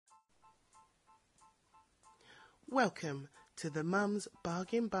Welcome to the Mum's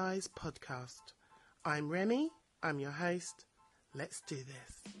Bargain Buys podcast. I'm Remy, I'm your host. Let's do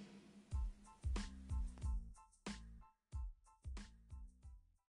this.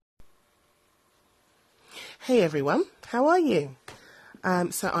 Hey everyone, how are you?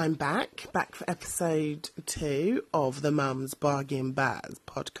 So I'm back for episode 2 of the Mum's Bargain Buys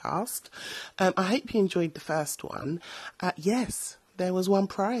podcast. I hope you enjoyed the first one. Yes, there was one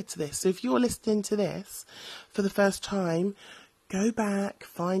prior to this. So if you're listening to this for the first time, go back,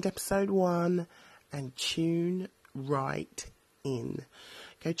 find episode 1 and tune right in.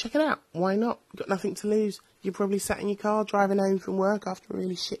 Go check it out. Why not? You've got nothing to lose. You're probably sat in your car driving home from work after a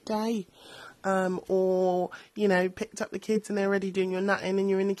really shit day. Or, picked up the kids and they're already doing your nutting and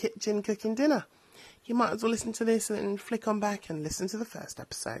you're in the kitchen cooking dinner. You might as well listen to this and then flick on back and listen to the first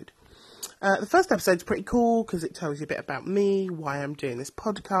episode. The first episode's pretty cool because it tells you a bit about me, why I'm doing this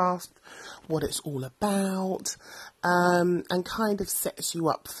podcast, what it's all about, and kind of sets you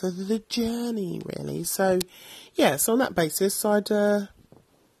up for the journey, really. So, so on that basis, I'd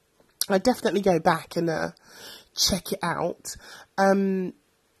definitely go back and check it out.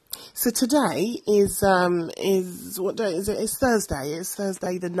 So today is what day is it? It's Thursday. It's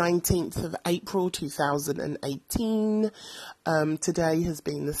Thursday the 19th of April 2018. Today has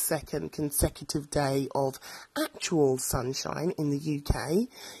been the second consecutive day of actual sunshine in the UK.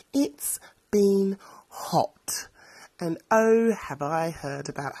 It's been hot. And oh, have I heard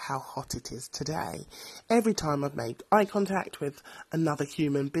about how hot it is today. Every time I've made eye contact with another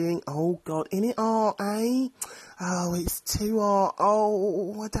human being, oh God, in it hot, eh? Oh, it's too hot.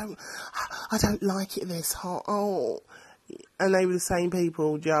 Oh, I don't like it this hot. Oh. And they were the same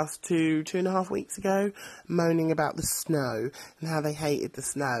people just two and a half weeks ago moaning about the snow and how they hated the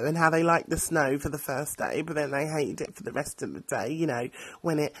snow and how they liked the snow for the first day, but then they hated it for the rest of the day,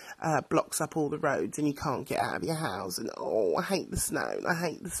 when it blocks up all the roads and you can't get out of your house. And, oh, I hate the snow and I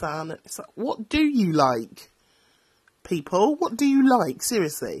hate the sun. It's like, what do you like, people? What do you like?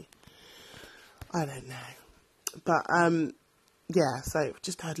 Seriously. I don't know. But, so I've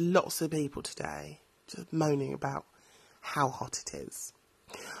just heard lots of people today just moaning about how hot it is.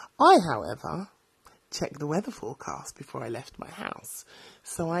 I, however, checked the weather forecast before I left my house.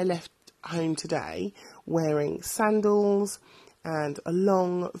 So I left home today wearing sandals and a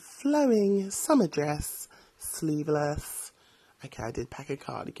long flowing summer dress, sleeveless. Okay, I did pack a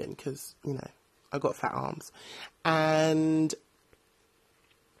cardigan because, I got fat arms. And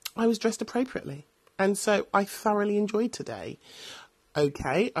I was dressed appropriately. And so I thoroughly enjoyed today.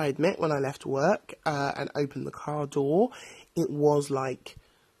 Okay, I admit when I left work and opened the car door, it was like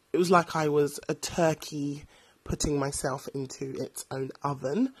I was a turkey putting myself into its own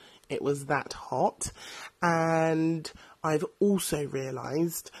oven. It was that hot. And I've also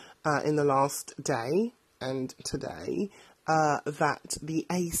realised in the last day and today that the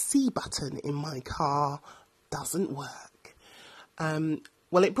AC button in my car doesn't work.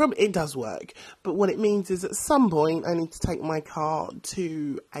 Well, it does work, but what it means is at some point I need to take my car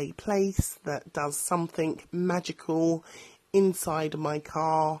to a place that does something magical inside my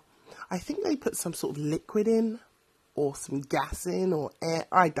car. I think they put some sort of liquid in or some gas in or air.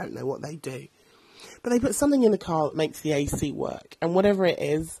 I don't know what they do, but they put something in the car that makes the AC work. And whatever it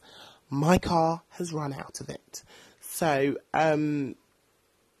is, my car has run out of it. So, I need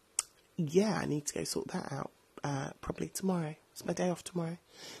to go sort that out probably tomorrow. It's my day off tomorrow,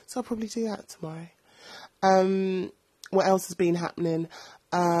 so I'll probably do that tomorrow. What else has been happening?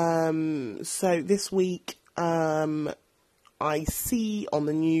 So this week, I see on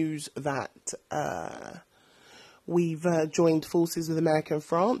the news that we've joined forces with America and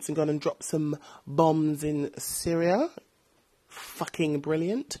France and gone and dropped some bombs in Syria. Fucking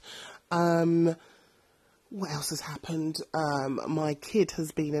brilliant. What else has happened? My kid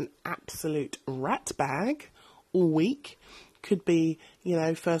has been an absolute rat bag all week. Could be,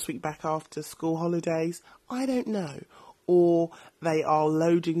 first week back after school holidays. I don't know. Or they are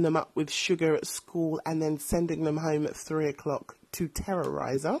loading them up with sugar at school and then sending them home at 3 o'clock to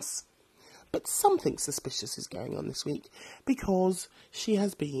terrorise us. But something suspicious is going on this week because she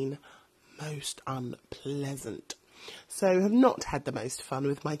has been most unpleasant. So have not had the most fun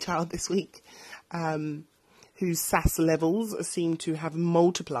with my child this week, whose sass levels seem to have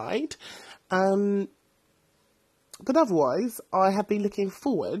multiplied. But otherwise, I have been looking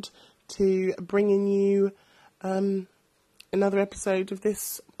forward to bringing you another episode of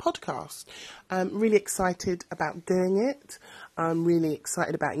this podcast. I'm really excited about doing it. I'm really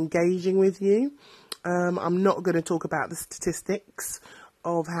excited about engaging with you. I'm not going to talk about the statistics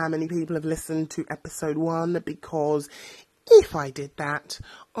of how many people have listened to episode 1 because if I did that,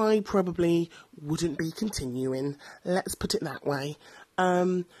 I probably wouldn't be continuing. Let's put it that way.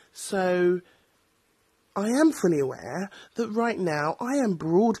 So I am fully aware that right now I am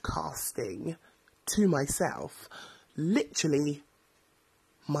broadcasting to myself, literally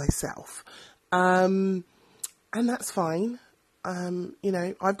myself. And that's fine.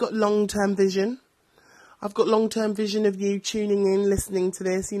 I've got long-term vision. I've got long-term vision of you tuning in, listening to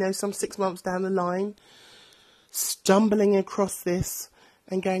this, some 6 months down the line, stumbling across this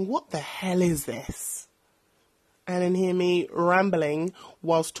and going, what the hell is this? And then hear me rambling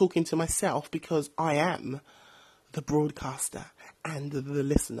whilst talking to myself, because I am the broadcaster and the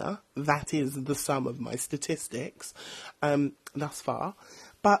listener. That is the sum of my statistics thus far.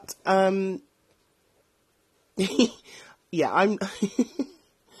 But, yeah, I'm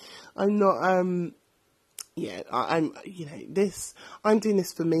not, I'm doing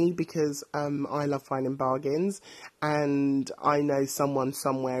this for me because I love finding bargains, and I know someone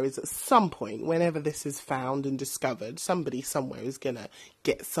somewhere is at some point, whenever this is found and discovered, somebody somewhere is going to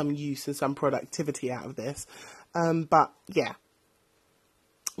get some use and some productivity out of this. But yeah,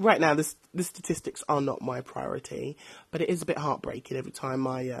 right now the statistics are not my priority, but it is a bit heartbreaking every time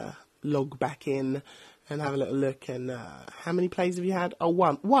I log back in and have a little look. And how many plays have you had? Oh,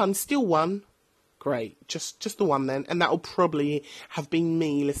 one, still one. Great, just the one then, and that'll probably have been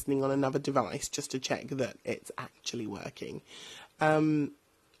me listening on another device just to check that it's actually working.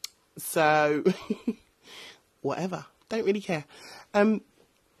 So whatever, don't really care. So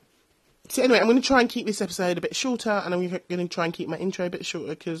anyway, I'm going to try and keep this episode a bit shorter, and I'm going to try and keep my intro a bit shorter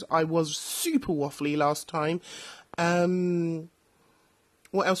because I was super waffly last time.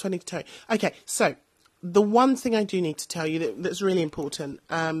 What else do I need to tell you? Okay, so the one thing I do need to tell you that's really important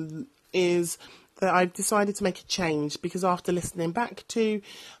is that I've decided to make a change, because after listening back to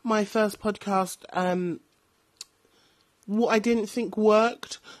my first podcast, what I didn't think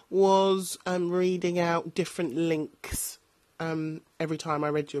worked was reading out different links every time I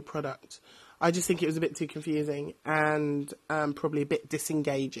read you a product. I just think it was a bit too confusing and probably a bit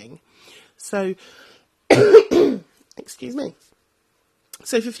disengaging. So, excuse me.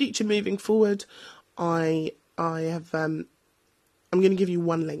 So for future moving forward, I have I'm going to give you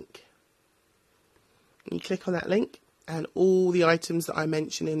one link. You click on that link, and all the items that I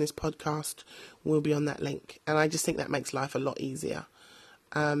mention in this podcast will be on that link. And I just think that makes life a lot easier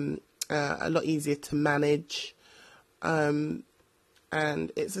to manage. And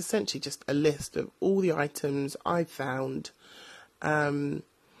it's essentially just a list of all the items I've found. And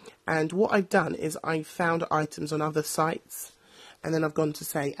what I've done is I've found items on other sites, and then I've gone to,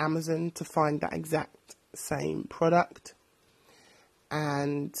 say, Amazon to find that exact same product,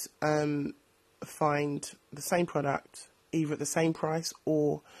 and find the same product either at the same price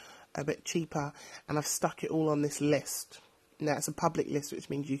or a bit cheaper, and I've stuck it all on this list. Now, it's a public list, which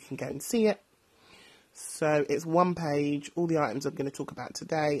means you can go and see it. So it's one page. All the items I'm going to talk about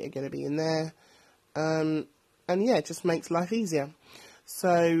today are going to be in there, and yeah, it just makes life easier.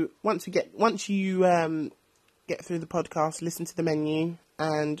 So once you get through the podcast, listen to the menu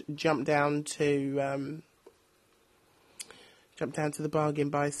and jump down to the bargain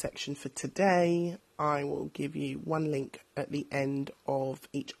buy section for today. I will give you one link at the end of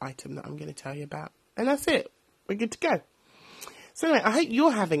each item that I'm going to tell you about. And that's it. We're good to go. So anyway, I hope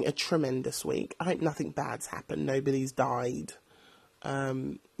you're having a tremendous week. I hope nothing bad's happened. Nobody's died.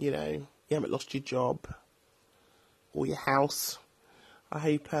 You haven't lost your job or your house. I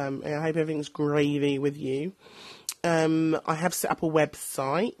hope everything's gravy with you. I have set up a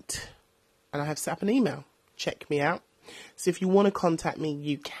website, and I have set up an email. Check me out. So if you want to contact me,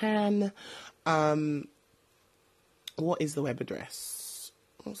 you can. What is the web address?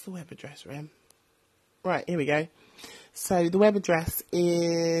 What's the web address, Rem? Right, here we go. So the web address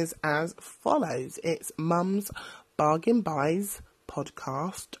is as follows. It's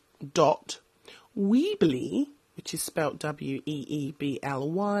mumsbargainbuyspodcast.weebly, which is spelt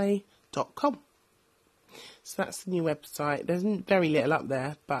WEEBLY.com. So that's the new website. There's very little up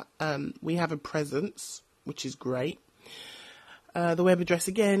there, but we have a presence, which is great. The web address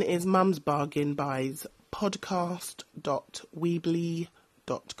again is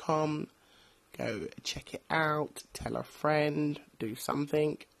mumsbargainbuyspodcast.weebly.com. Go check it out, tell a friend, do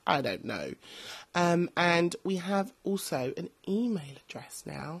something, I don't know. And we have also an email address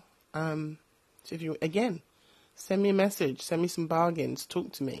now. So if you, again, send me a message, send me some bargains,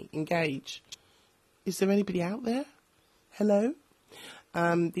 talk to me, engage. Is there anybody out there? Hello?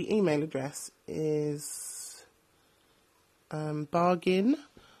 The email address is bargain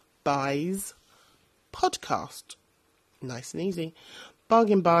buys podcast. Nice and easy.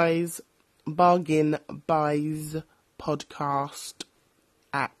 Bargain buys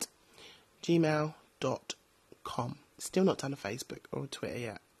podcast@gmail.com. Still not done a Facebook or a Twitter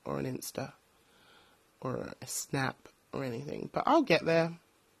yet, or an Insta, or a Snap, or anything. But I'll get there.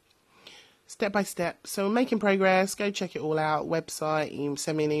 Step by step. So we're making progress. Go check it all out. Website,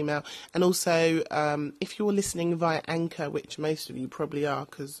 send me an email. And also, if you're listening via Anchor, which most of you probably are,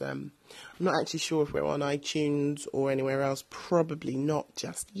 because I'm not actually sure if we're on iTunes or anywhere else. Probably not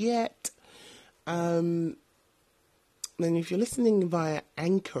just yet. Then if you're listening via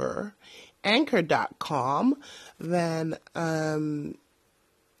Anchor, anchor.com, then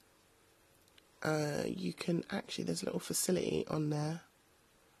you can actually, there's a little facility on there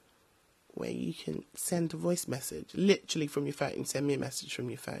where you can send a voice message, literally from your phone. Send me a message from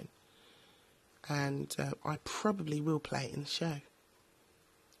your phone. And I probably will play it in the show,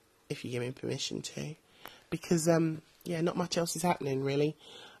 if you give me permission to. Because, not much else is happening, really.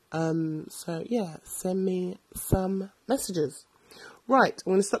 So, send me some messages. Right,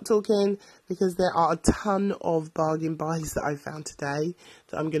 I'm going to stop talking because there are a ton of bargain buys that I found today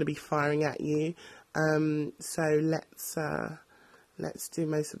that I'm going to be firing at you. So let's do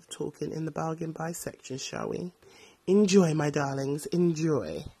most of the talking in the bargain buy section, shall we? Enjoy, my darlings,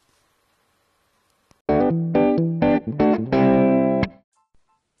 enjoy.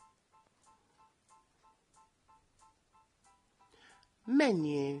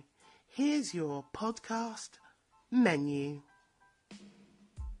 Menu. Here's your podcast menu.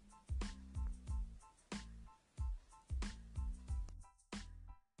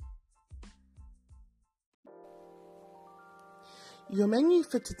 Your menu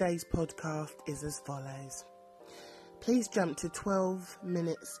for today's podcast is as follows. Please jump to 12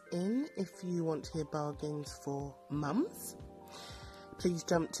 minutes in if you want to hear bargains for mums. Please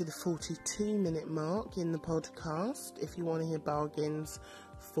jump to the 42-minute mark in the podcast if you want to hear bargains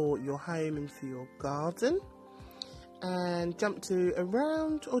for your home and for your garden. And jump to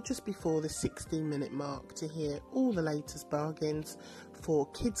around or just before the 16-minute mark to hear all the latest bargains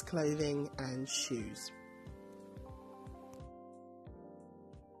for kids' clothing and shoes.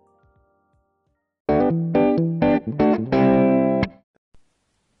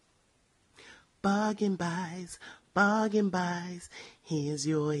 Bargain buys, bargain buys. Here's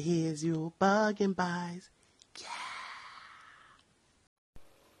your bargain buys. Yeah.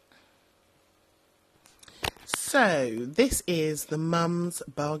 So this is the Mums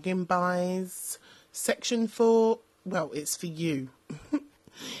Bargain Buys section for, it's for you.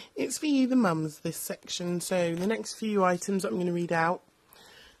 It's for you, the mums, this section. So the next few items I'm going to read out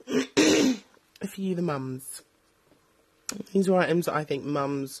are for you, the mums. These are items that I think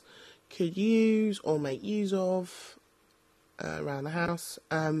mums could use or make use of around the house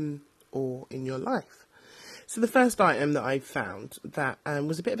or in your life. So the first item that I found that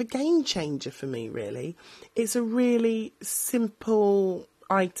was a bit of a game changer for me, really. It's a really simple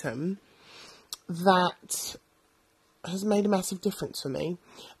item that has made a massive difference for me.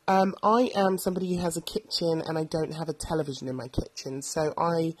 I am somebody who has a kitchen and I don't have a television in my kitchen, so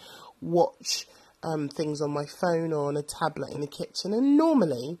I watch things on my phone or on a tablet in the kitchen, and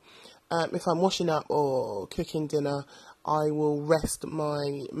normally if I'm washing up or cooking dinner, I will rest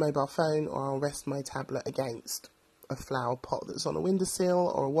my mobile phone or I'll rest my tablet against a flower pot that's on a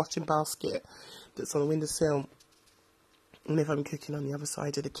windowsill or a washing basket that's on a windowsill. And if I'm cooking on the other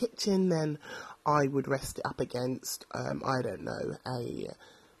side of the kitchen, then I would rest it up against, the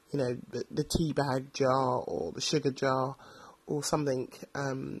tea bag jar or the sugar jar or something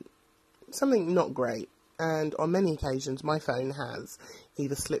not great. And on many occasions, my phone has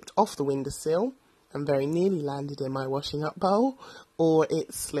either slipped off the windowsill and very nearly landed in my washing up bowl, or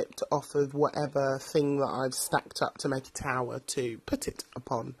it slipped off of whatever thing that I've stacked up to make a tower to put it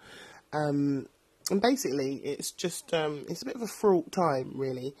upon. And basically, it's just, it's a bit of a fraught time,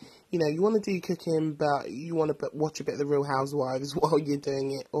 really. You know, you want to do cooking, but you want to watch a bit of The Real Housewives while you're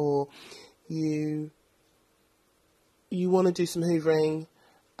doing it, or you want to do some hoovering,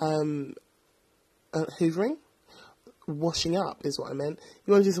 washing up is what I meant.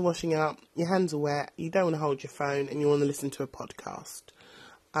 You want to do some washing up, your hands are wet, you don't want to hold your phone, and you want to listen to a podcast.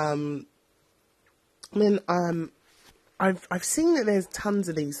 I've seen that there's tons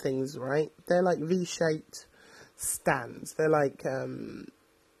of these things, right? They're like V-shaped stands. They're like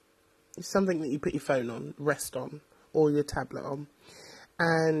something that you put your phone on, rest on, or your tablet on.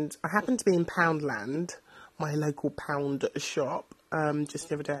 And I happened to be in Poundland, my local pound shop, just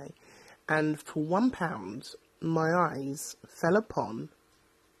the other day. And for £1, my eyes fell upon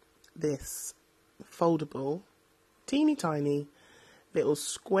this foldable, teeny tiny, little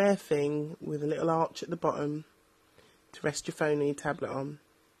square thing with a little arch at the bottom to rest your phone and your tablet on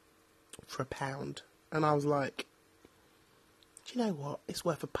for £1. And I was like, do you know what? It's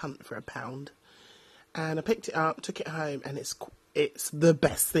worth a punt for £1. And I picked it up, took it home, and it's the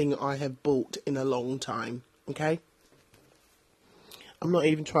best thing I have bought in a long time. Okay? I'm not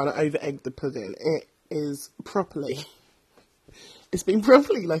even trying to over-egg the pudding. It is properly... It's been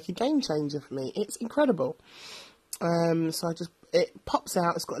properly like a game changer for me. It's incredible. So it pops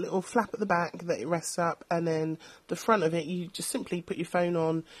out. It's got a little flap at the back that it rests up, and then the front of it, you just simply put your phone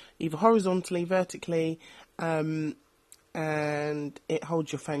on, either horizontally, vertically, and it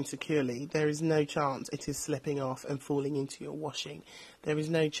holds your phone securely. There is no chance it is slipping off and falling into your washing. There is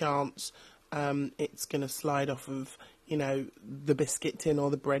no chance it's going to slide off of, the biscuit tin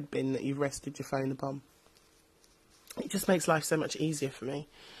or the bread bin that you've rested your phone upon. It just makes life so much easier for me,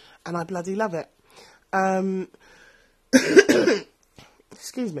 and I bloody love it.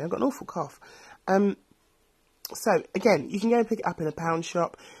 Excuse me, I've got an awful cough. So, again, you can go and pick it up in a pound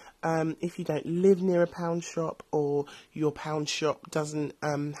shop. If you don't live near a pound shop, or your pound shop doesn't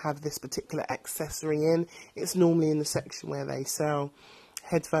have this particular accessory in, it's normally in the section where they sell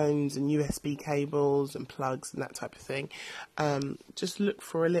headphones and USB cables and plugs and that type of thing. Just look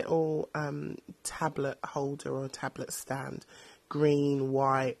for a little tablet holder or a tablet stand. Green,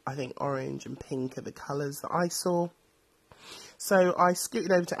 white, I think orange and pink are the colours that I saw. So I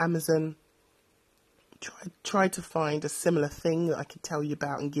scooted over to Amazon, tried to find a similar thing that I could tell you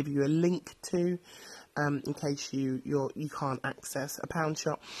about and give you a link to, in case you can't access a pound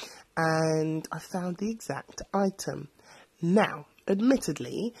shop. And I found the exact item. Now,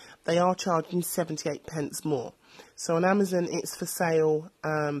 admittedly, they are charging 78p more. So on Amazon, it's for sale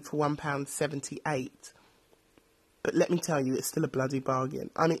for £1.78. But let me tell you, it's still a bloody bargain.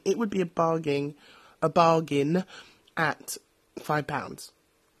 I mean, it would be a bargain at £5.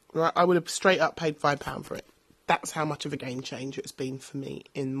 Right? I would have straight up paid £5 for it. That's how much of a game changer it's been for me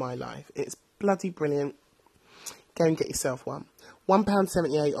in my life. It's bloody brilliant. Go and get yourself one.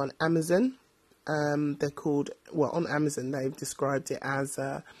 £1.78 on Amazon. They're called, on Amazon they've described it as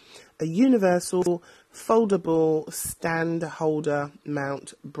a universal foldable stand holder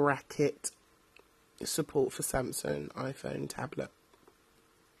mount bracket, support for Samsung, iPhone, tablet.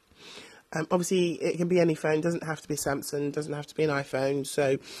 Obviously, it can be any phone, doesn't have to be Samsung, doesn't have to be an iPhone.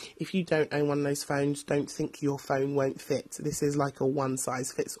 So if you don't own one of those phones, don't think your phone won't fit. This is like a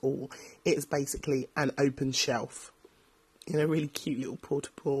one-size-fits-all. It's basically an open shelf in a really cute little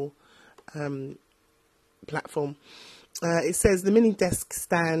portable platform. It says the mini desk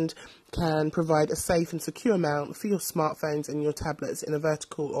stand can provide a safe and secure mount for your smartphones and your tablets in a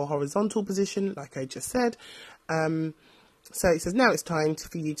vertical or horizontal position, like I just said. So it says now it's time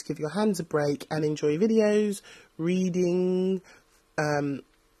for you to give your hands a break and enjoy videos, reading, FaceTime,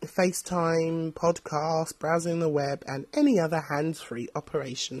 podcasts, browsing the web, and any other hands-free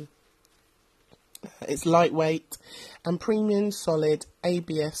operation. It's lightweight and premium solid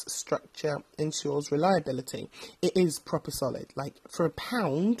ABS structure ensures reliability. It is proper solid. Like, for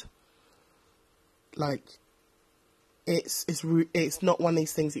 £1, like, it's not one of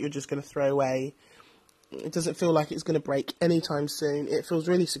these things that you're just going to throw away. It doesn't feel like it's going to break anytime soon. It feels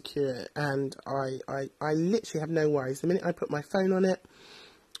really secure, and I literally have no worries. The minute I put my phone on it,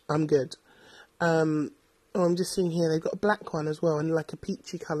 I'm good. I'm just seeing here, they've got a black one as well, and like a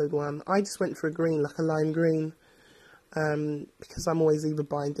peachy coloured one. I just went for a green, like a lime green, because I'm always either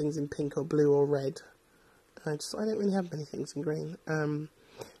buying things in pink or blue or red. I don't really have many things in green. So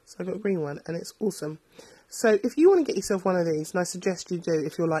I got a green one, and it's awesome. So if you want to get yourself one of these, and I suggest you do,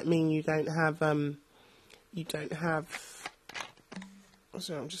 if you're like me and you don't have,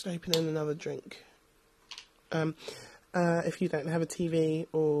 so I'm just opening another drink. If you don't have a TV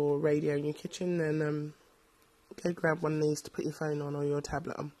or radio in your kitchen, then go grab one of these to put your phone on or your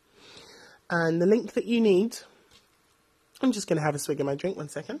tablet on. And the link that you need, I'm just going to have a swig of my drink, 1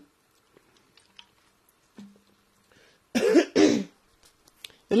 second. The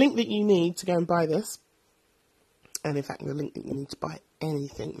link that you need to go and buy this, and in fact the link that you need to buy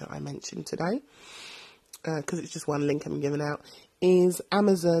anything that I mentioned today, because it's just one link I'm giving out, is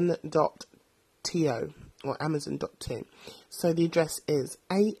amazon.to or amazon.to. So the address is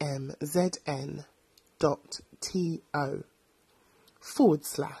amzn.to/2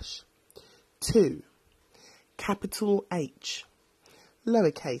 capital H,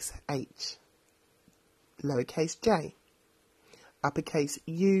 lowercase h, lowercase j, uppercase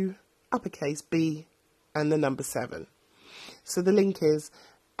U, uppercase B, and the number 7. So the link is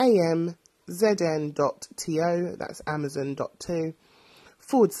amzn.to, that's amazon.to,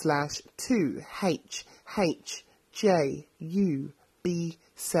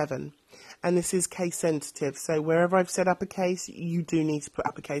 /2HHJUB7. And this is case sensitive, so wherever I've said uppercase, you do need to put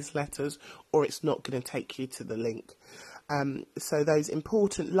uppercase letters, or it's not going to take you to the link. So those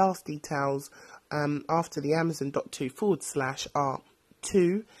important last details after the Amazon.to/ are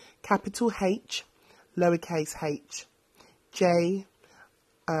 2, capital H, lowercase h, J,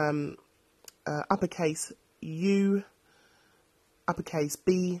 uppercase U, uppercase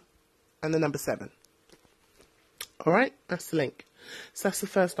B, and the number 7. Alright, that's the link. So that's the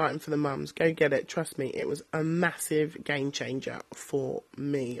first item for the mums. Go get it. Trust me, it was a massive game changer for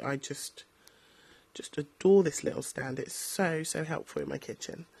me. I just adore this little stand. It's so helpful in my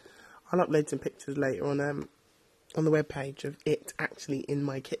kitchen. I'll upload some pictures later on the webpage of it actually in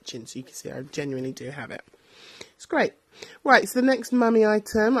my kitchen, so you can see I genuinely do have it. It's great. Right, so the next mummy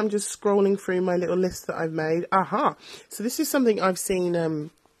item, I'm just scrolling through my little list that I've made. Aha! So this is something I've seen,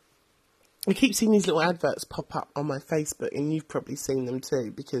 I keep seeing these little adverts pop up on my Facebook, and you've probably seen them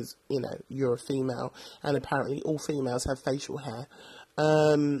too, because, you know, you're a female, and apparently all females have facial hair.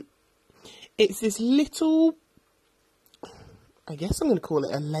 It's this little, I guess I'm going to call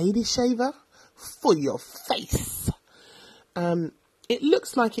it a lady shaver for your face. It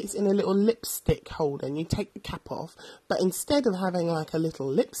looks like it's in a little lipstick holder, and you take the cap off, but instead of having like a little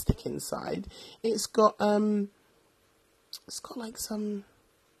lipstick inside, it's got like some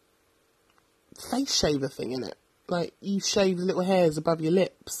face shaver thing in it. Like, you shave the little hairs above your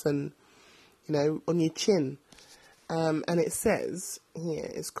lips and, you know, on your chin. And it says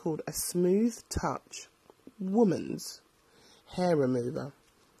here, it's called a Smooth Touch Woman's Hair Remover.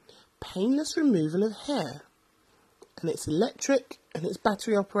 Painless removal of hair. And it's electric, and it's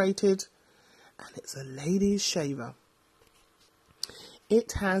battery operated, and it's a ladies shaver.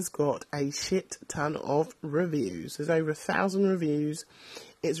 It has got a shit ton of reviews. There's over 1,000 reviews.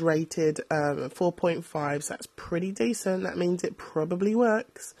 It's rated 4.5, so that's pretty decent. That means it probably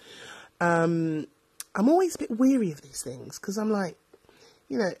works. I'm always a bit weary of these things, because I'm like,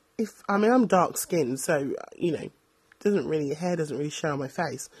 you know, I'm dark skinned, so, you know, hair doesn't really show on my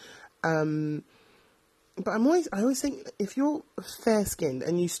face. But I always think, if you're fair skinned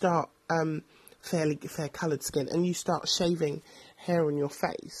and you start, fair coloured skin, and you start shaving hair on your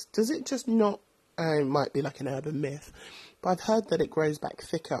face, does it just not, it might be like an urban myth, but I've heard that it grows back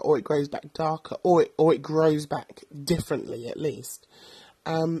thicker, or it grows back darker, or it grows back differently at least.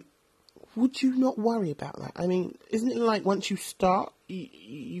 Would you not worry about that? I mean, isn't it like once you start,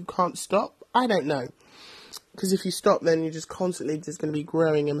 you can't stop? I don't know. Because if you stop, then you're just constantly just going to be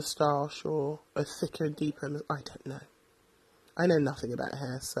growing a moustache or a thicker, deeper, I don't know. I know nothing about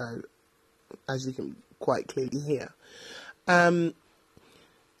hair, so, as you can quite clearly hear. Amazon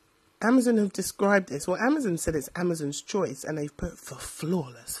have described this. Well, Amazon said it's Amazon's choice, and they've put for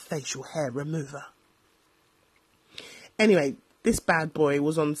flawless facial hair remover. Anyway, this bad boy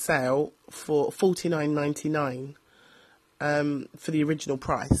was on sale for $49.99 for the original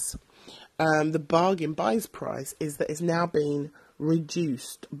price. The bargain buys price is that it's now been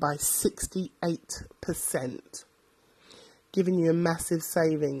reduced by 68%, giving you a massive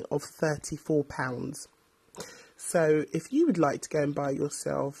saving of £34. So if you would like to go and buy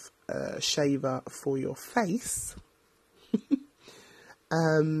yourself a shaver for your face,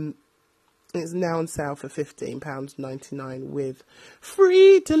 it's now on sale for £15.99 with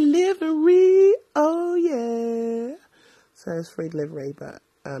free delivery. Oh yeah. So it's free delivery, but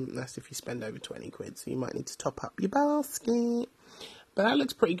that's if you spend over 20 quid, so you might need to top up your basket. But that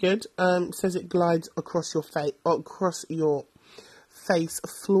looks pretty good. It says it glides across your face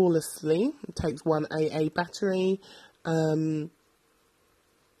flawlessly. It takes 1 AA battery. The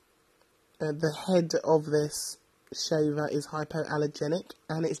head of this shaver is hypoallergenic,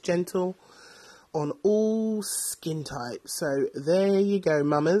 and it's gentle on all skin types. So there you go,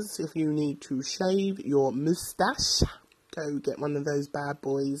 mamas. If you need to shave your moustache, go get one of those bad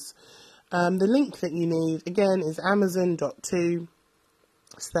boys. The link that you need, again, is Amazon.to.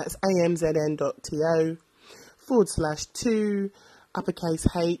 So that's amzn.to/2, uppercase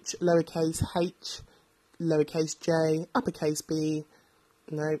H, lowercase J, uppercase B,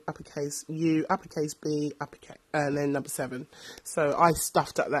 no, uppercase U, uppercase B, uppercase, and then number 7. So I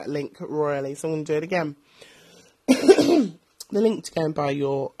stuffed up that link royally, so I'm going to do it again. The link to go and buy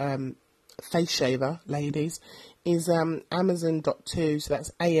your face shaver, ladies, is Amazon.to, so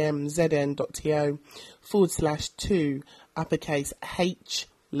that's amzn.to/2, uppercase H,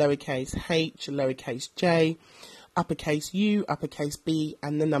 lowercase J, uppercase U, uppercase B,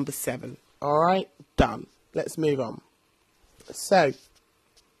 and the number 7. Alright, done. Let's move on. So,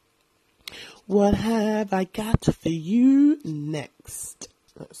 what have I got for you next?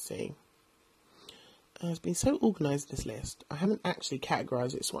 Let's see. I've been so organised, this list. I haven't actually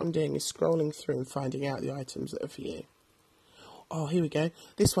categorised it, so what I'm doing is scrolling through and finding out the items that are for you. Oh, here we go.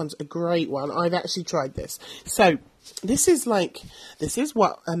 This one's a great one. I've actually tried this. So, this is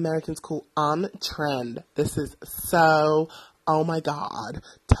what Americans call on trend. This is so, oh my God,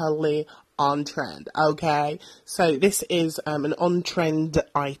 totally on trend. Okay. So, this is an on trend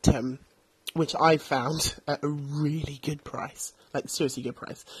item, which I found at a really good price. Like, seriously good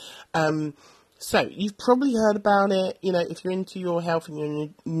price. So, you've probably heard about it, you know, if you're into your health and your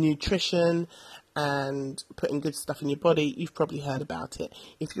nutrition and putting good stuff in your body, you've probably heard about it.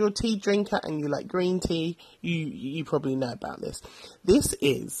 If you're a tea drinker and you like green tea, you probably know about this. This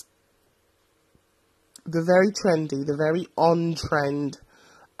is the very trendy, the very on-trend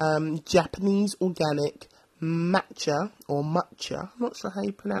Japanese organic matcha, or matcha. I'm not sure how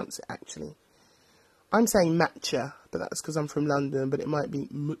you pronounce it, actually. I'm saying matcha, but that's because I'm from London, but it might be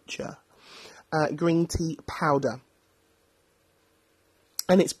matcha. Green tea powder.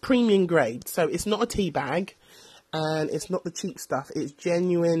 And it's premium grade, so it's not a tea bag, and it's not the cheap stuff. It's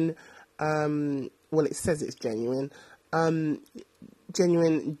genuine, well, it says it's genuine,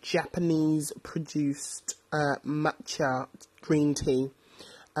 genuine Japanese-produced matcha green tea,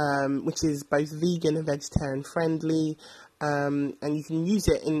 which is both vegan and vegetarian friendly, and you can use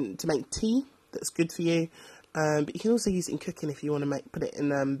it to make tea. That's good for you, but you can also use it in cooking if you want to put it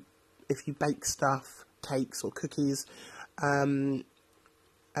in, if you bake stuff, cakes or cookies,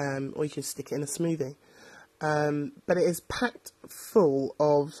 or you can stick it in a smoothie. But it is packed full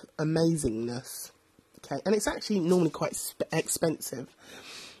of amazingness. Okay, and it's actually normally quite expensive.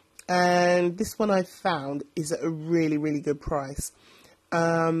 And this one I found is at a really, really good price.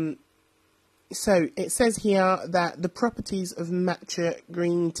 So it says here that the properties of matcha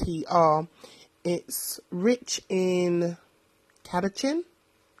green tea are, it's rich in catechin,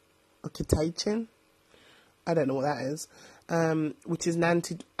 or catechin, I don't know what that is, which is an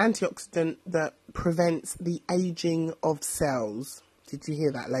antioxidant that prevents the aging of cells. Did you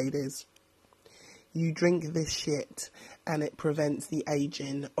hear that, ladies? You drink this shit and it prevents the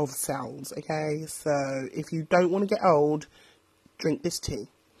aging of cells, okay? So if you don't want to get old, drink this tea.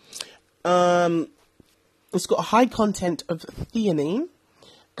 It's got a high content of theanine,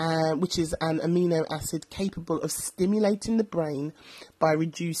 which is an amino acid capable of stimulating the brain by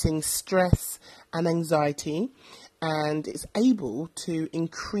reducing stress and anxiety, and it's able to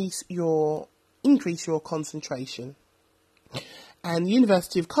increase your concentration. And the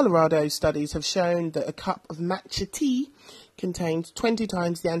University of Colorado studies have shown that a cup of matcha tea contains 20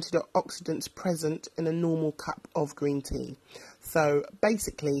 times the antioxidants present in a normal cup of green tea. So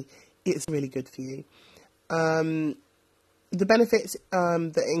basically, it's really good for you. The benefits,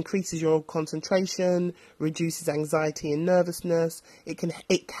 that it increases your concentration, reduces anxiety and nervousness.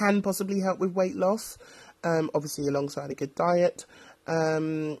 It can possibly help with weight loss, obviously alongside a good diet,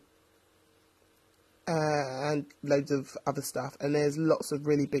 and loads of other stuff. And there's lots of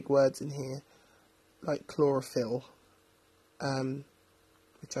really big words in here, like chlorophyll,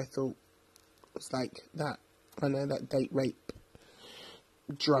 which I thought was like that, I know, that date rape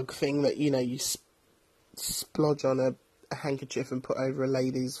drug thing that, you know, you splodge on a handkerchief and put over a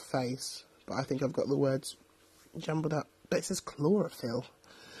lady's face. But I think I've got the words jumbled up. But it says chlorophyll.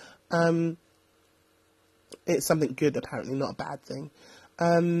 It's something good, apparently, not a bad thing.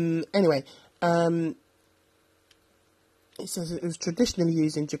 Anyway, it says it was traditionally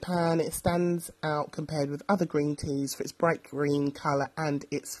used in Japan. It stands out compared with other green teas for its bright green colour and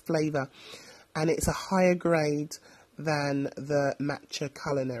its flavour. And it's a higher grade than the matcha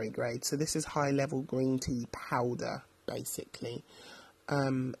culinary grade. So this is high-level green tea powder, basically.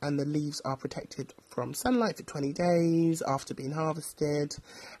 And the leaves are protected from sunlight for 20 days after being harvested.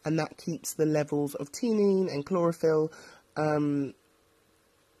 And that keeps the levels of theanine and chlorophyll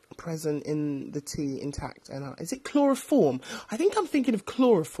present in the tea intact. And is it chloroform? I think I'm thinking of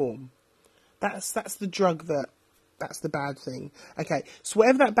chloroform. That's the drug that's the bad thing. Okay, so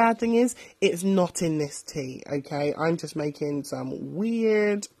whatever that bad thing is, it's not in this tea, okay? I'm just making some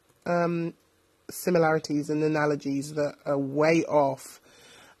weird similarities and analogies that are way off.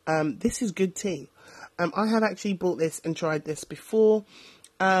 This is good tea. I have actually bought this and tried this before.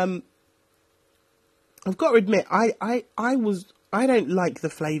 I've got to admit, I don't like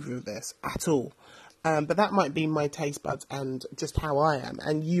the flavour of this at all. But that might be my taste buds and just how I am.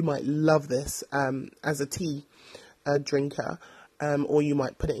 And you might love this as a tea drinker, or you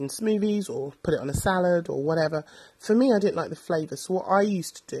might put it in smoothies or put it on a salad or whatever. For me, I didn't like the flavour. So what I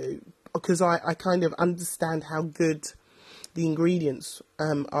used to do, because I kind of understand how good the ingredients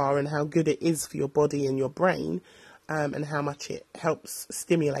are and how good it is for your body and your brain, and how much it helps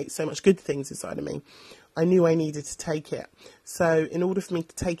stimulate so much good things inside of me, I knew I needed to take it. So in order for me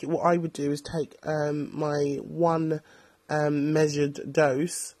to take it, what I would do is take my one measured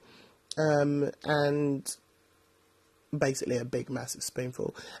dose, and basically a big massive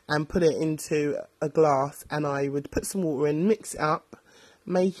spoonful, and put it into a glass, and I would put some water in, mix it up,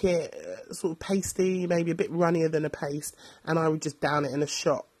 make it sort of pasty, maybe a bit runnier than a paste, and I would just down it in a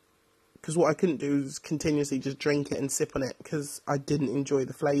shot, because what I couldn't do was continuously just drink it and sip on it, because I didn't enjoy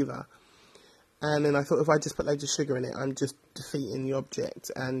the flavour. And then I thought, if I just put loads of sugar in it, I'm just defeating the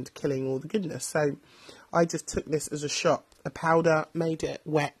object and killing all the goodness. So I just took this as a shot, a powder, made it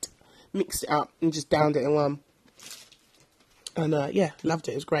wet, mixed it up, and just downed it in one. And yeah, loved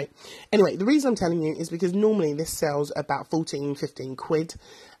it. It was great. Anyway, the reason I'm telling you is because normally this sells about 14, 15 quid,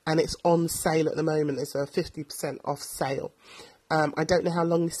 and it's on sale at the moment. It's a 50% off sale. I don't know how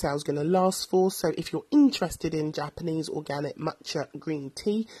long this sale is going to last for, so if you're interested in Japanese organic matcha green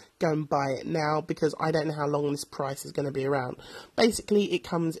tea, go and buy it now, because I don't know how long this price is going to be around. Basically, it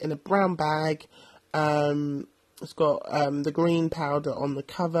comes in a brown bag. It's got the green powder on the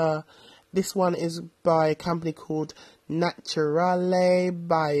cover. This one is by a company called Naturale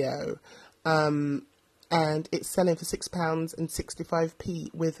Bio, and it's selling for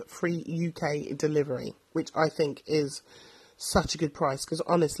 £6.65 with free UK delivery, which I think is such a good price, because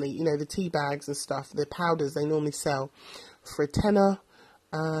honestly, you know, the tea bags and stuff, the powders, they normally sell for a tenner,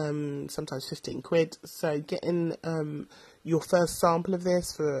 sometimes 15 quid. So getting your first sample of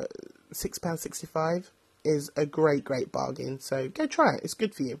this for £6.65 is a great bargain. So go try it, it's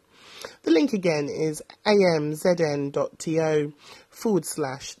good for you. The link again is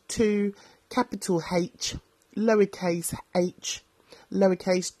amzn.to/2 capital H, lowercase h,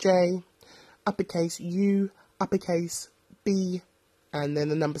 lowercase j, uppercase U, uppercase B, and then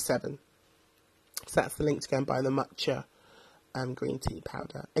the number 7. So that's the link to go and buy the matcha green tea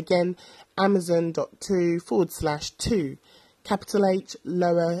powder. Again, amazon.to/2 capital H,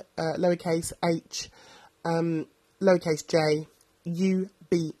 lowercase h, lowercase j, U,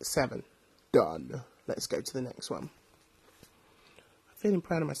 B, 7. Done. Let's go to the next one. I'm feeling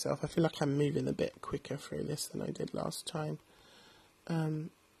proud of myself. I feel like I'm moving a bit quicker through this than I did last time.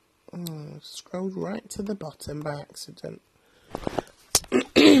 Scrolled right to the bottom by accident.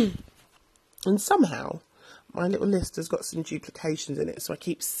 And somehow my little list has got some duplications in it, so I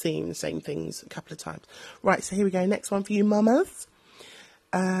keep seeing the same things a couple of times. Right, so here we go. Next one for you mamas.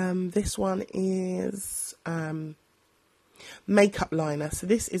 This one is makeup liner. So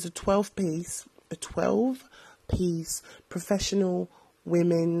this is a 12-piece professional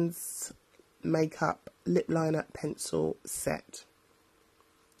women's makeup lip liner pencil set.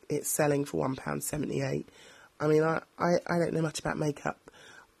 It's selling for £1.78. I mean, I don't know much about makeup,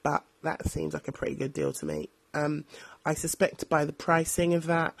 but that seems like a pretty good deal to me. I suspect by the pricing of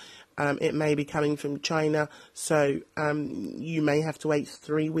that, it may be coming from China, so you may have to wait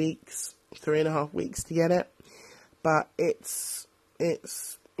 3 weeks, 3.5 weeks to get it. But it's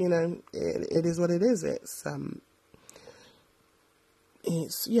you know, it is what it is. It's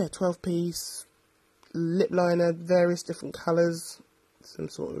 12-piece lip liner, various different colours, some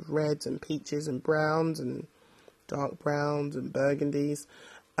sort of reds and peaches and browns and dark browns and burgundies.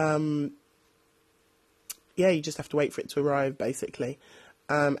 Yeah, you just have to wait for it to arrive, basically,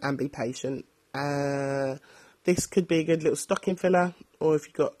 and be patient. This could be a good little stocking filler, or if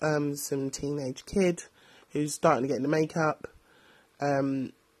you've got some teenage kid who's starting to get into makeup, yeah,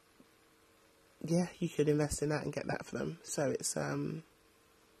 you could invest in that and get that for them. So it's,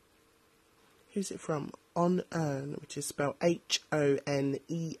 who's it from? On Earn, which is spelled Honear.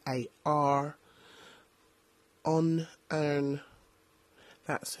 On Earn.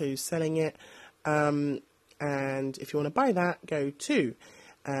 That's who's selling it. And if you want to buy that, go to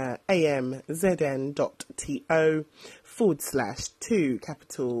amzn.to/2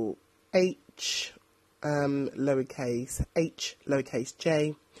 capital H, lowercase h, lowercase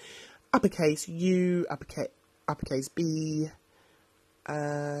j, uppercase U, uppercase B,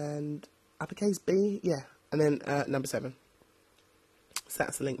 and uppercase B, yeah, and then number 7. So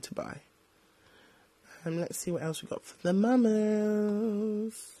that's the link to buy. Let's see what else we got for the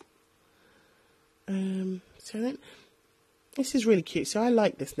mamas. So this is really cute. So I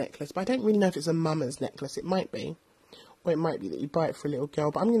like this necklace, but I don't really know if it's a mama's necklace. It might be, or it might be that you buy it for a little girl,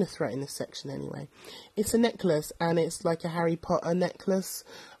 but I'm going to throw it in this section anyway. It's a necklace, and it's like a Harry Potter necklace,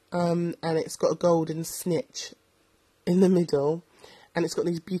 and it's got a golden snitch in the middle, and it's got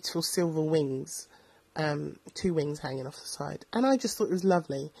these beautiful silver wings, 2 wings hanging off the side, and I just thought it was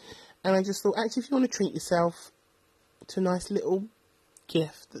lovely. And I just thought, actually, if you want to treat yourself to a nice little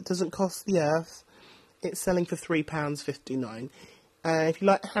gift that doesn't cost the earth, it's selling for £3.59. If you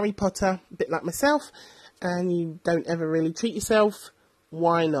like Harry Potter, a bit like myself, and you don't ever really treat yourself,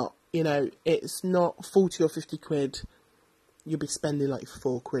 why not? You know, it's not 40 or 50 quid. you'll be spending like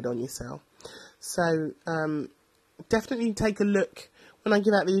 £4 on your sale. So definitely take a look. When I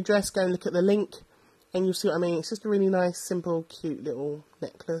give out the address, go and look at the link, and you'll see what I mean. It's just a really nice, simple, cute little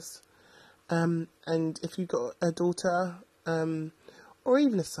necklace. And if you've got a daughter, or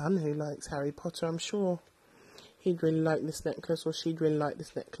even a son who likes Harry Potter, I'm sure he'd really like this necklace, or she'd really like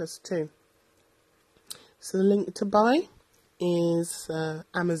this necklace too. So the link to buy is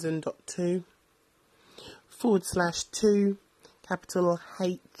amazon.to/2 capital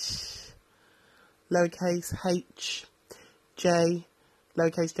H lowercase h j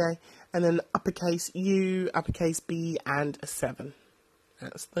lowercase j, and then uppercase U, uppercase B, and a 7.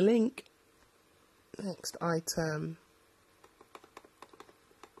 That's the link. Next item.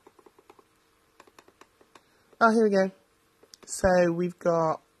 Oh, here we go. So we've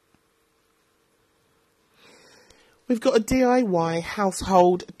got a DIY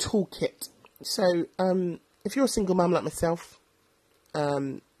household toolkit. So if you're a single mum like myself,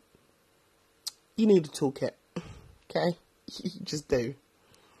 you need a toolkit. Okay, you just do,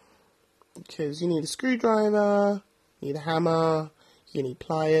 because you need a screwdriver, you need a hammer, you need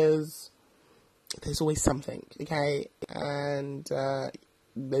pliers. There's always something, okay, and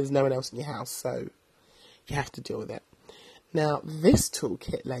there's no one else in your house, so you have to deal with it. Now, this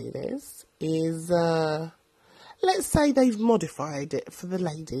toolkit, ladies, is, let's say they've modified it for the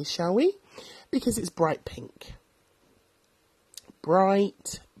ladies, shall we? Because it's bright pink.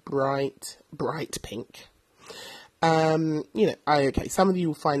 Bright pink. Okay, some of you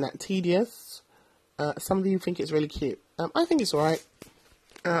will find that tedious. Some of you think it's really cute. I think it's alright.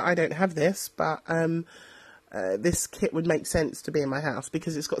 I don't have this, but this kit would make sense to be in my house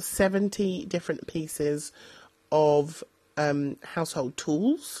because it's got 70 different pieces of household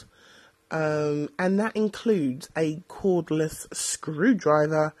tools, and that includes a cordless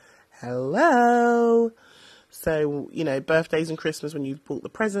screwdriver. Hello! So, birthdays and Christmas, when you've bought the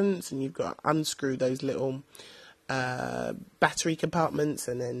presents and you've got to unscrew those little battery compartments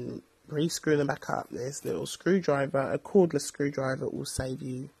and then re-screw them back up, this little screwdriver, a cordless screwdriver, will save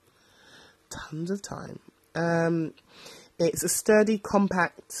you tons of time. It's a sturdy,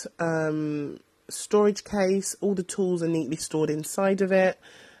 compact storage case. All the tools are neatly stored inside of it.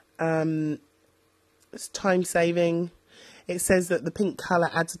 It's time saving. It says that the pink colour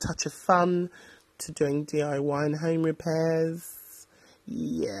adds a touch of fun to doing DIY and home repairs.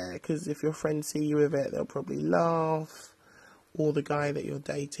 Yeah, because if your friends see you with it, they'll probably laugh. Or the guy that you're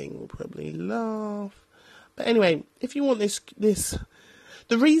dating will probably laugh. But anyway, if you want this,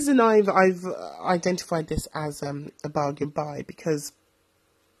 the reason I've identified this as a bargain buy, because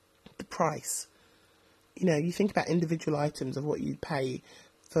the price. You think about individual items of what you'd pay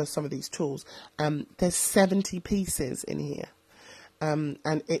for some of these tools. There's 70 pieces in here, and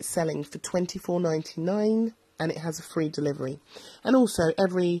it's selling for $24.99, and it has a free delivery. And also,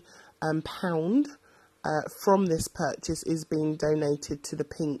 every pound from this purchase is being donated to the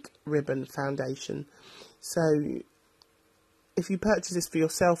Pink Ribbon Foundation. So if you purchase this for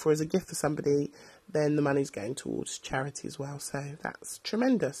yourself or as a gift for somebody, then the money's going towards charity as well. So that's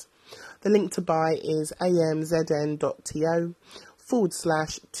tremendous. The link to buy is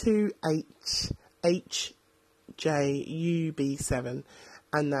amzn.to/2HJUB7,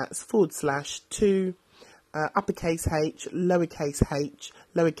 and that's /2 uppercase H, lowercase h,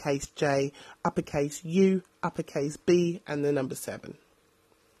 lowercase j, uppercase U, uppercase B, and the number 7.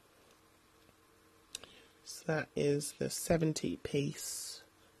 So that is the 70-piece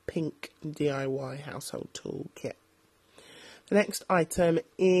pink DIY household tool kit. The next item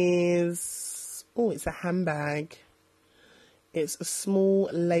is, it's a handbag. It's a small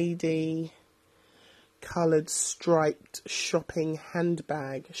lady coloured striped shopping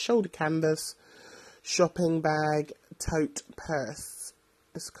handbag, shoulder canvas, shopping bag, tote, purse.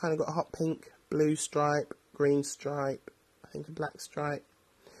 It's kind of got a hot pink, blue stripe, green stripe, I think a black stripe.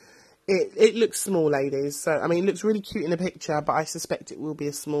 It looks small, ladies. So, it looks really cute in the picture, but I suspect it will be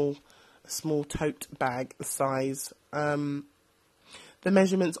a small tote bag size. The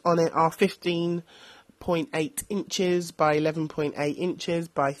measurements on it are 15.8 inches by 11.8 inches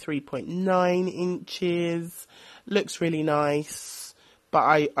by 3.9 inches. Looks really nice,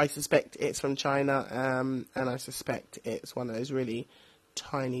 but I suspect it's from China, and I suspect it's one of those really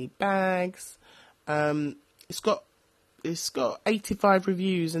tiny bags. It's got 85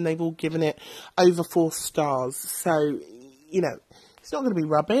 reviews, and they've all given it over 4 stars. So, it's not going to be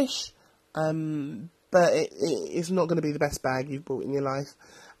rubbish, but it's not going to be the best bag you've bought in your life.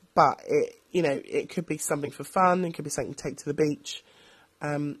 But it could be something for fun. It could be something to take to the beach.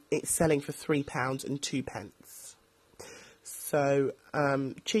 It's selling for £3.02. So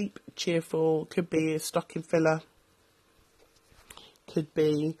cheap, cheerful. Could be a stocking filler. Could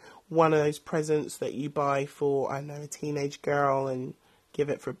be one of those presents that you buy for, I don't know, a teenage girl and give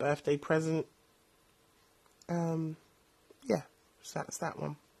it for a birthday present. Yeah, so that's that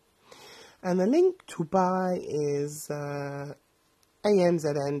one. And the link to buy is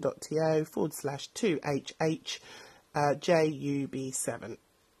amzn.to/2hh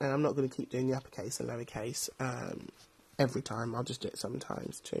And I'm not going to keep doing the uppercase and lowercase every time. I'll just do it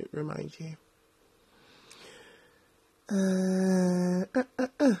sometimes to remind you.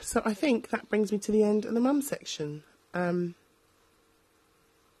 So I think that brings me to the end of the mum section. Got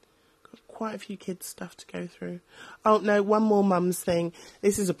quite a few kids stuff to go through. Oh no, one more mums thing.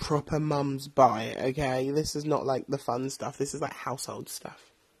 This is a proper mums buy, okay? This is not like the fun stuff. This is like household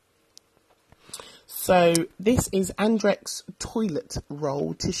stuff. So this is Andrex toilet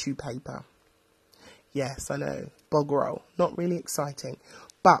roll tissue paper. Yes, I know, bog roll. Not really exciting.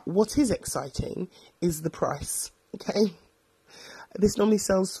 But what is exciting is the price, okay? This normally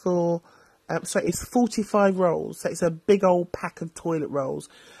sells for, so it's 45 rolls. So it's a big old pack of toilet rolls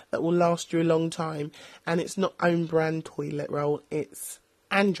that will last you a long time. And it's not own brand toilet roll. It's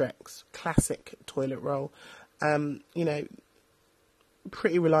Andrex classic toilet roll. You know,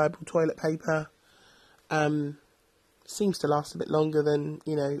 pretty reliable toilet paper. Seems to last a bit longer than,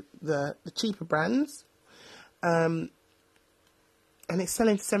 you know, the cheaper brands. And it's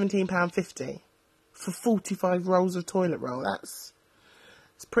selling for £17.50 for 45 rolls of toilet roll. It's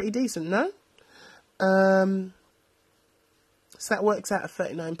pretty decent, no? So that works out at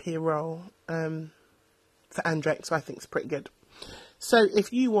 39p a roll for Andrex, so I think it's pretty good. So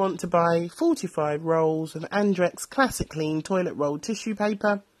if you want to buy 45 rolls of Andrex Classic Clean toilet roll tissue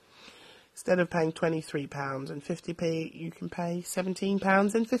paper, instead of paying £23.50, you can pay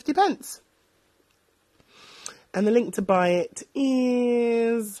 £17.50. And the link to buy it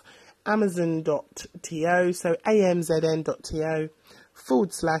is amazon.to, so amzn.to/2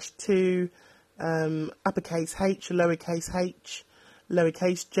 uppercase H, lowercase h,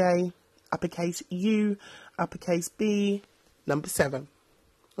 lowercase j, uppercase U, uppercase B, number 7.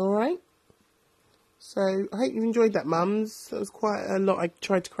 Alright? So I hope you've enjoyed that, mums. That was quite a lot I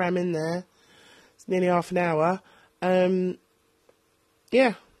tried to cram in there. It's nearly half an hour.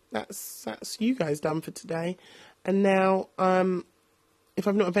 Yeah, that's you guys done for today. And now, if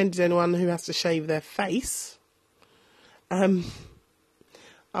I've not offended anyone who has to shave their face,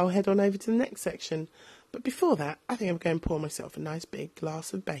 I'll head on over to the next section. But before that, I think I'm going to pour myself a nice big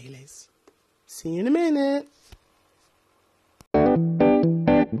glass of Baileys. See you in a minute.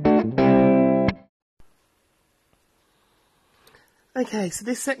 Okay, so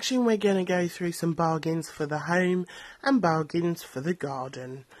this section we're going to go through some bargains for the home and bargains for the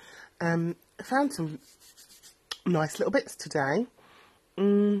garden. I found some nice little bits today.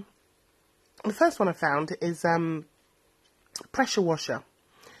 The first one I found is pressure washer.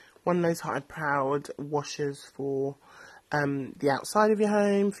 One of those high-powered washers for the outside of your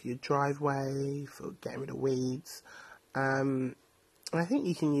home, for your driveway, for getting rid of weeds. And I think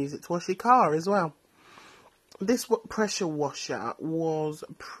you can use it to wash your car as well. This pressure washer was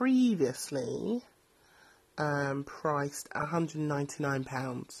previously priced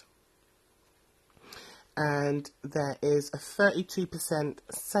 £199. And there is a 32%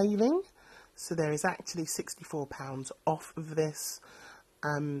 saving. So there is actually £64 off of this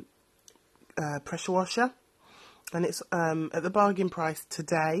pressure washer. And it's at the bargain price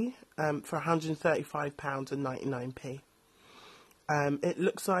today for £135.99. It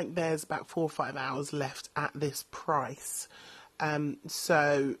looks like there's about 4 or 5 hours left at this price.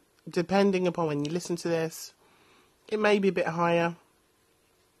 So depending upon when you listen to this, it may be a bit higher.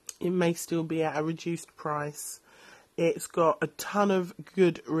 It may still be at a reduced price. It's got a ton of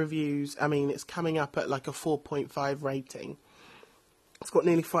good reviews. I mean, it's coming up at like a 4.5 rating. It's got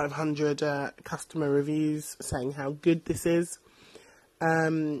nearly 500 customer reviews saying how good this is.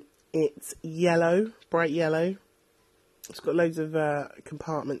 It's yellow, bright yellow. It's got loads of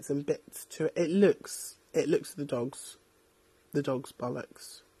compartments and bits to it. It looks the dog's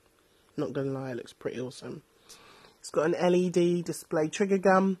bollocks. Not gonna lie, it looks pretty awesome. It's got an LED display trigger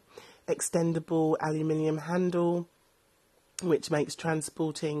gun, extendable aluminium handle, which makes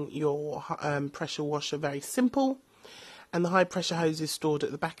transporting your pressure washer very simple. And the high pressure hose is stored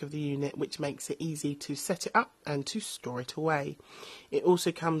at the back of the unit, which makes it easy to set it up and to store it away. It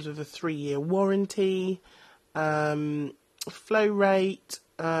also comes with a 3-year warranty. Flow rate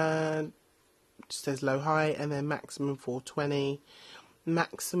just says low high, and then maximum 420.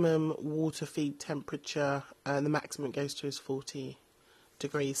 Maximum water feed temperature, the maximum it goes to is 40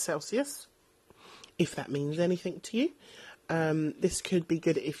 degrees Celsius, if that means anything to you. This could be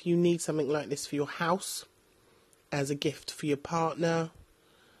good if you need something like this for your house. as a gift for your partner,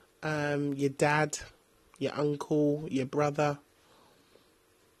 your dad, your uncle, your brother,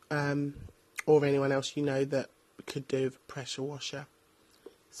 or anyone else you know that could do with a pressure washer.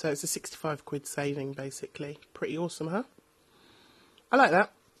 So it's a 65 quid saving, basically. Pretty awesome, huh? I like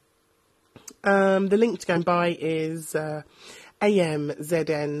that. The link to go and buy is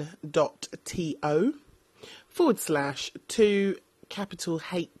amzn.to/2 capital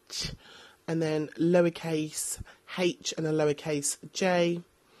H and then lowercase h and a lowercase j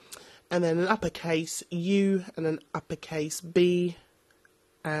and then an uppercase U and an uppercase B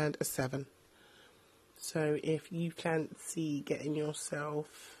and a 7. So if you fancy getting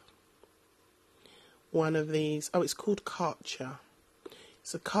yourself one of these, oh, it's called Karcher.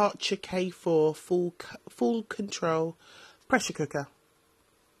 It's a Karcher K4 full control pressure cooker.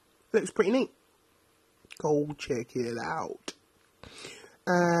 Looks pretty neat. Go check it out.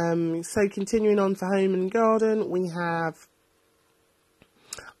 So continuing on for home and garden, we have.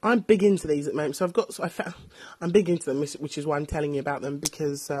 I'm big into these at the moment, so I'm big into them, which is why I'm telling you about them,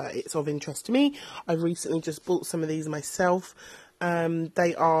 because it's of interest to me. I've recently just bought some of these myself.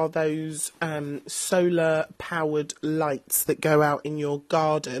 They are those solar powered lights that go out in your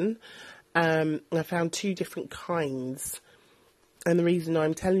garden. I found 2 different kinds, and the reason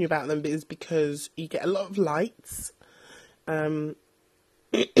I'm telling you about them is because you get a lot of lights. Like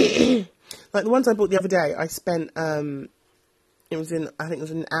the ones I bought the other day, I spent I think it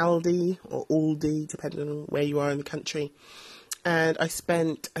was in Aldi or Aldi, depending on where you are in the country. And I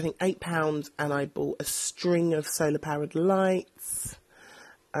spent, I think, £8, and I bought a string of solar-powered lights.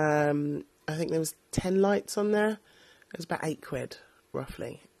 I think there was 10 lights on there. It was about £8,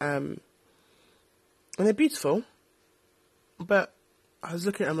 roughly. And they're beautiful. But I was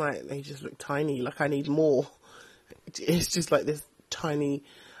looking at them like, they just look tiny, like I need more. It's just like this tiny,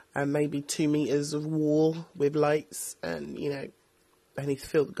 maybe 2 meters of wall with lights, and, you know, I need to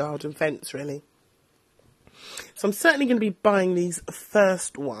fill the garden fence, really. So I'm certainly going to be buying these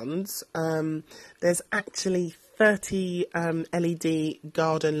first ones. There's actually 30 LED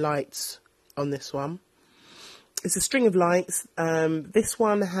garden lights on this one. It's a string of lights. This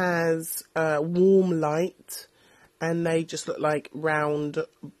one has warm light, and they just look like round,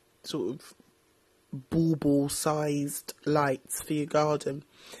 sort of bauble-sized lights for your garden.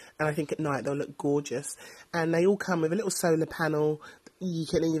 And I think at night they'll look gorgeous. And they all come with a little solar panel. You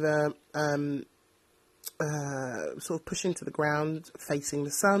can either sort of push into the ground facing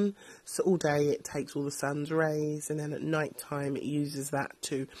the sun, so all day it takes all the sun's rays, and then at night time it uses that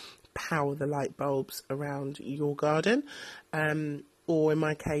to power the light bulbs around your garden. Or in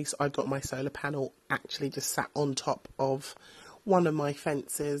my case, I've got my solar panel actually just sat on top of one of my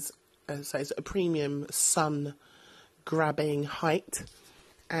fences, so it's a premium sun grabbing height,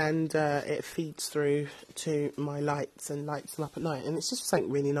 and it feeds through to my lights and lights them up at night. And it's just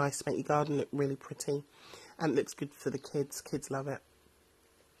something really nice to make your garden look really pretty. And it looks good for the kids. Kids love it.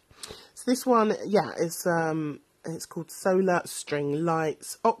 So this one, yeah, it's called Solar String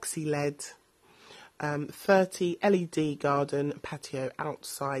Lights, Oxy LED, 30 LED garden patio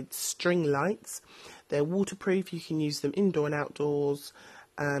outside string lights. They're waterproof. You can use them indoor and outdoors,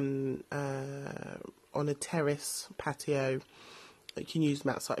 on a terrace patio. You can use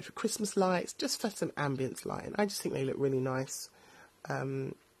them outside for Christmas lights, just for some ambience lighting. I just think they look really nice.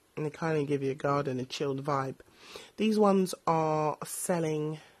 And they kind of give your garden a chilled vibe. These ones are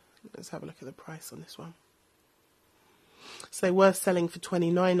selling, let's have a look at the price on this one. So they were selling for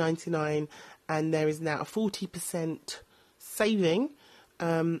 £29.99, and there is now a 40% saving.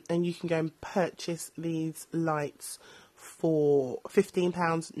 And you can go and purchase these lights for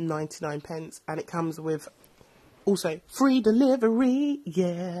 £15.99, and it comes with also free delivery.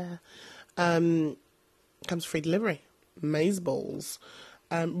 Yeah, comes free delivery. Maze balls.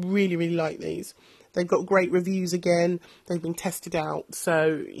 Really, really like these. They've got great reviews again. They've been tested out,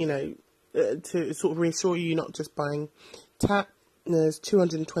 so you know, to sort of reassure you, you're not just buying tap. There's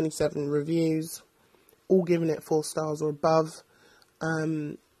 227 reviews, all giving it 4 stars or above.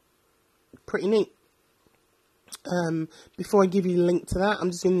 Pretty neat. Before I give you the link to that,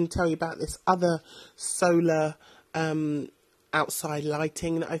 I'm just going to tell you about this other solar outside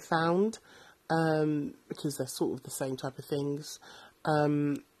lighting that I found, because they're sort of the same type of things.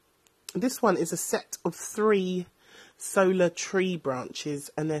 This one is a set of 3 solar tree branches,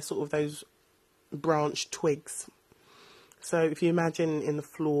 and they're sort of those branch twigs. So if you imagine in the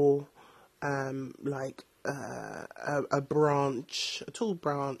floor, like a branch, a tall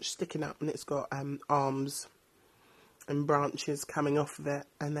branch sticking up, and it's got arms and branches coming off of it,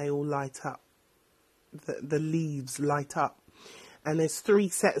 and they all light up. The leaves light up, And there's 3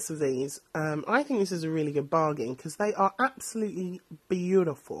 sets of these. I think this is a really good bargain because they are absolutely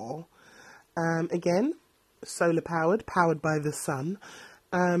beautiful. Again, solar powered, powered by the sun.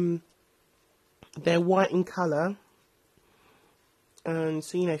 They're white in colour. And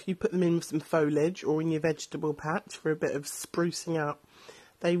so, you know, if you put them in with some foliage or in your vegetable patch for a bit of sprucing up,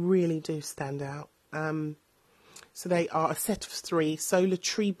 they really do stand out. So they are a set of 3 solar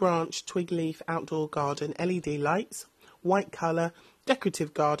tree branch, twig leaf, outdoor garden, LED lights, white colour,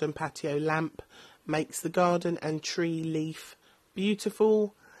 decorative garden patio lamp, makes the garden and tree leaf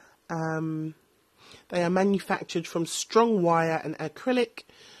beautiful. They are manufactured from strong wire and acrylic,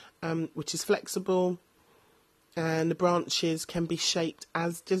 which is flexible. And the branches can be shaped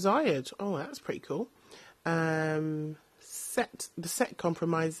as desired. Oh, that's pretty cool. The set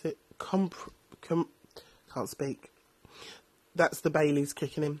compromises can't speak. That's the Baileys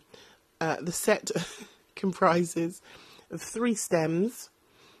kicking in. The set comprises of 3 stems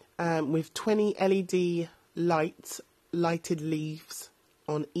with 20 LED lighted leaves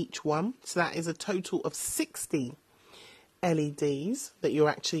on each one. So that is a total of 60 LEDs that you're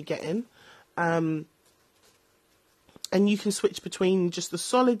actually getting. And you can switch between just the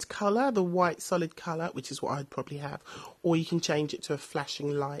solid colour, the white solid colour, which is what I'd probably have, or you can change it to a flashing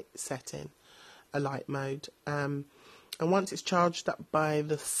light setting, a light mode. And once it's charged up by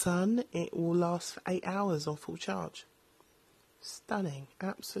the sun, it will last for 8 hours on full charge. Stunning,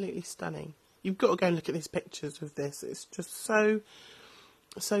 absolutely stunning. You've got to go and look at these pictures of this. It's just so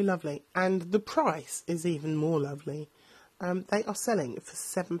lovely. And the price is even more lovely. They are selling for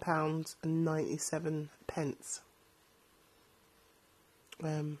 £7.97.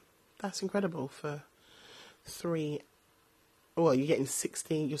 That's incredible for 3. Well, you're getting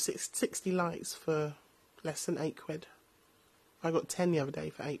 60 lights for less than £8. I got 10 the other day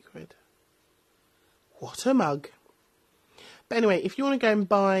for £8. What a mug. But anyway, if you want to go and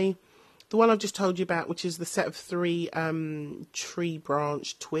buy the one I've just told you about, which is the set of 3 tree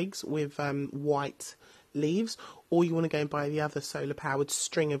branch twigs with white leaves, or you want to go and buy the other solar powered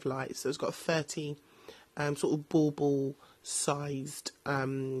string of lights, so it's got 30 sort of ball sized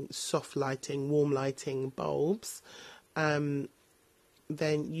soft lighting, warm lighting bulbs, then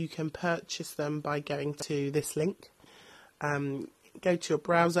you can purchase them by going to this link. Go to your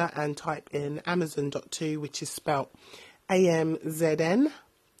browser and type in amazon.to, which is spelt amzn.to/2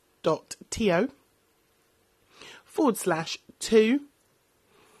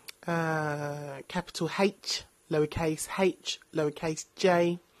 capital H, lowercase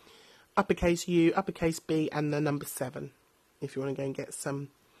j, uppercase U, uppercase B, and the number 7. If you want to go and get some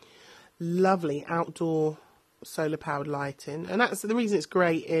lovely outdoor solar powered lighting. And that's the reason it's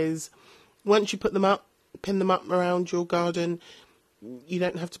great, is once you put them up, pin them up around your garden, you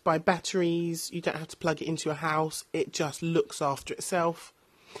don't have to buy batteries, you don't have to plug it into your house. It just looks after itself.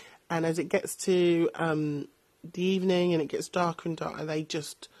 And as it gets to the evening and it gets darker and darker, they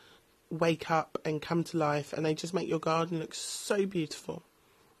just wake up and come to life, and they just make your garden look so beautiful.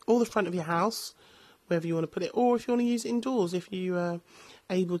 Or the front of your house, wherever you want to put it, or if you want to use it indoors, if you are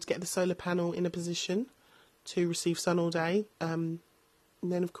able to get the solar panel in a position to receive sun all day, and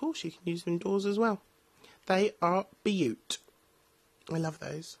then of course you can use them indoors as well. They are beaut. I love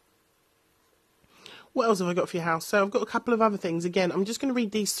those. What else have I got for your house? So I've got a couple of other things. Again, I'm just going to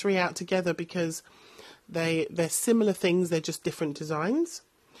read these 3 out together because they're similar things, they're just different designs.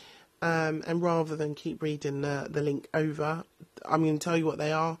 And rather than keep reading the link over, I'm going to tell you what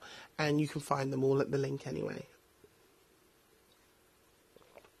they are, and you can find them all at the link anyway.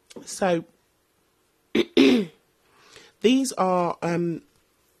 So, these are, you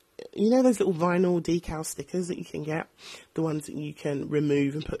know those little vinyl decal stickers that you can get? The ones that you can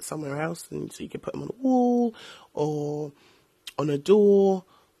remove and put somewhere else, and so you can put them on a wall, or on a door,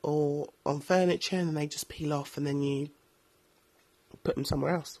 or on furniture, and they just peel off, and then you put them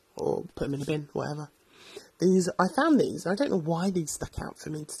somewhere else, or put them in a bin, whatever. I found these. I don't know why these stuck out for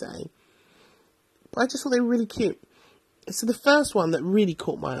me today, but I just thought they were really cute. So the first one that really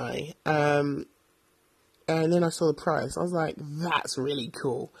caught my eye, and then I saw the price, I was like, that's really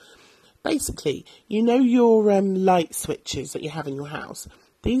cool. Basically, you know your light switches that you have in your house?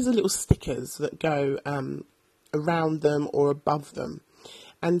 These are little stickers that go around them or above them.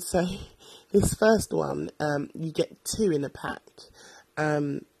 And so this first one, you get 2 in a pack,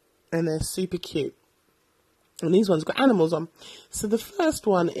 and they're super cute. And these ones got animals on. So the first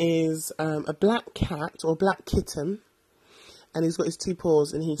one is a black cat or black kitten, and he's got his 2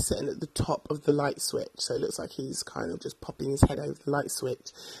 paws, and he's sitting at the top of the light switch. So it looks like he's kind of just popping his head over the light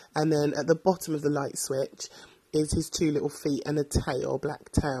switch. And then at the bottom of the light switch is his 2 little feet and a tail,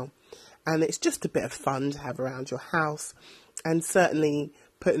 black tail. And it's just a bit of fun to have around your house. And certainly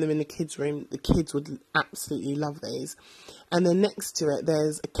putting them in the kids' room, the kids would absolutely love these. And then next to it,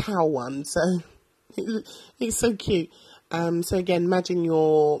 there's a cow one. So it's so cute. So again, imagine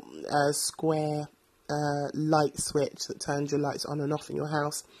your square light switch that turns your lights on and off in your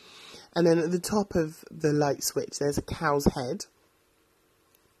house. And then at the top of the light switch, there's a cow's head.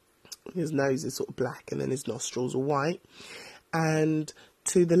 His nose is sort of black and then his nostrils are white. And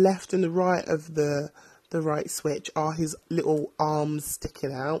to the left and the right of the right switch are his little arms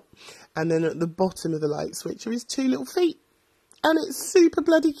sticking out. And then at the bottom of the light switch are his two little feet. And it's super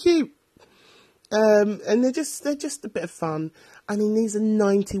bloody cute. And they're just a bit of fun. I mean, these are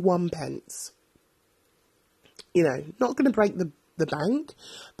 91 pence. You know, not going to break the bank,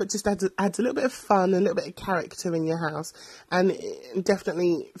 but just adds a little bit of fun, a little bit of character in your house. And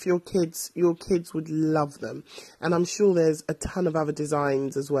definitely for your kids would love them. And I'm sure there's a ton of other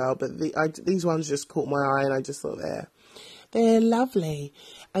designs as well, but these ones just caught my eye and I just thought they're lovely.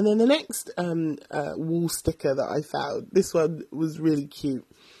 And then the next wall sticker that I found, this one was really cute.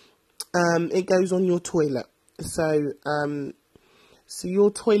 It goes on your toilet. So your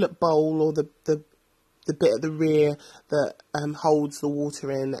toilet bowl, or the bit at the rear that holds the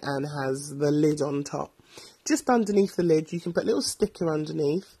water in and has the lid on top. Just underneath the lid, you can put a little sticker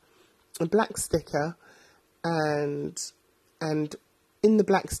underneath, a black sticker, and in the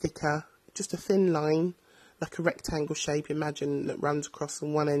black sticker, just a thin line, like a rectangle shape, imagine, that runs across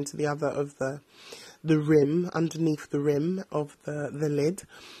from one end to the other of the rim, underneath the rim of the lid.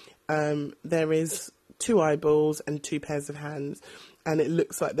 There is 2 eyeballs and 2 pairs of hands, and it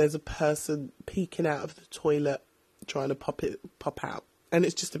looks like there's a person peeking out of the toilet trying to pop out, and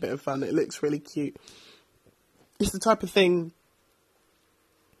it's just a bit of fun. It looks really cute. It's the type of thing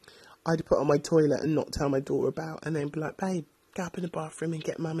I'd put on my toilet and not tell my daughter about, and then be like, babe, go up in the bathroom and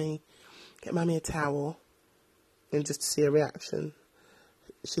get mummy a towel, and just to see her reaction.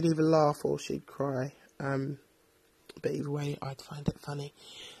 She'd either laugh or she'd cry, but either way I'd find it funny.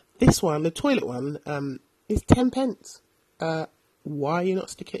 This one, the toilet one, is 10 pence. Why are you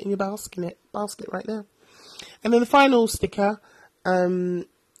not sticking it in your basket right now? And then the final sticker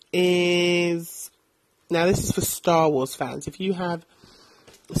is... Now, this is for Star Wars fans. If you have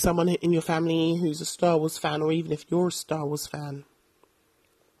someone in your family who's a Star Wars fan, or even if you're a Star Wars fan,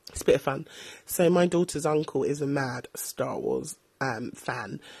 it's a bit of fun. So my daughter's uncle is a mad Star Wars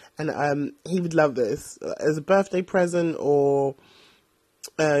fan. And he would love this as a birthday present or...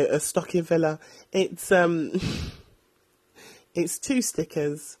 a stocking filler. It's it's 2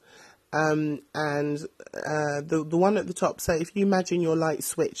 stickers, and the one at the top. So if you imagine your light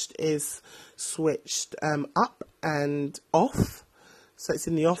switched up and off, so it's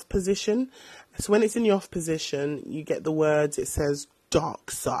in the off position. So when it's in the off position, you get the words. It says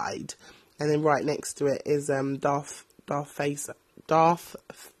dark side, and then right next to it is Darth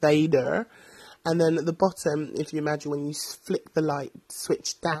Vader. And then at the bottom, if you imagine when you flick the light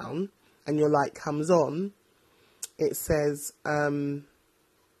switch down and your light comes on, it says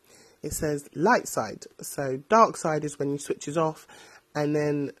light side. So dark side is when you switch is off, and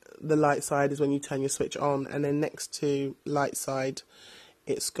then the light side is when you turn your switch on. And then next to light side,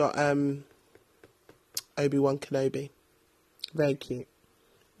 it's got Obi-Wan Kenobi. Very cute.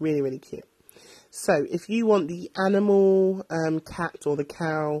 Really, really cute. So if you want the animal, cat or the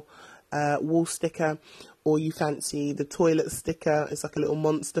cow wall sticker, or you fancy the toilet sticker, it's like a little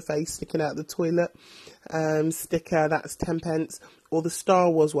monster face sticking out the toilet sticker, that's 10 pence. Or the Star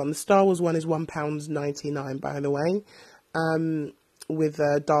Wars one. The Star Wars one is £1.99, by the way, with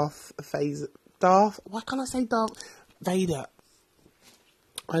Darth, why can't I say Darth Vader?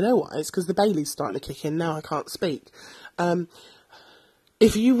 I know why, it's because the Bailey's starting to kick in, now I can't speak.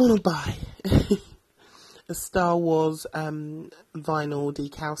 If you want to buy a Star Wars vinyl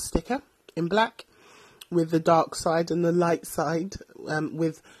decal sticker in black with the dark side and the light side,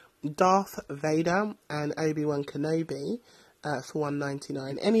 with Darth Vader and Obi-Wan Kenobi for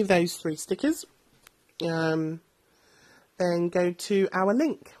 £1.99. Any of those 3 stickers, then go to our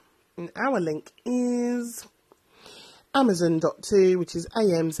link. And our link is amazon.to, which is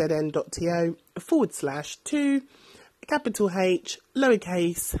amzn.to/2, capital H,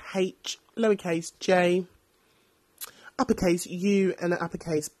 lowercase h, lowercase j, uppercase U and an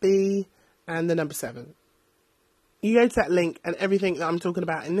uppercase B, and the number 7. You go to that link and everything that I'm talking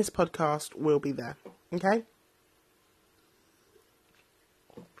about in this podcast will be there. Okay?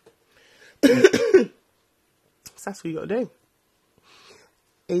 So that's what you got to do.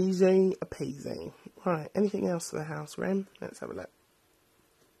 Easy peasy. Alright, anything else for the house, Rem? Let's have a look.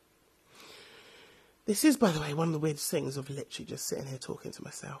 This is, by the way, one of the weirdest things of literally just sitting here talking to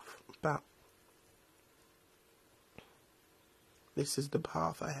myself. But this is the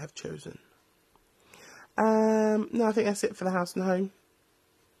path I have chosen. No, I think that's it for the house and home.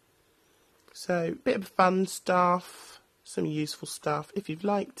 So, bit of fun stuff, some useful stuff. If you've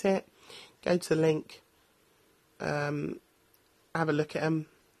liked it, go to the link, have a look at them,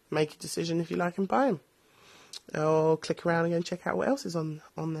 make a decision if you like them, buy them. Or click around and go and check out what else is on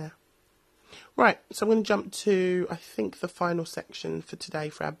there. Right, so I'm going to jump to, I think, the final section for today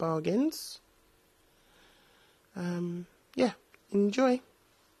for our bargains. Yeah, enjoy.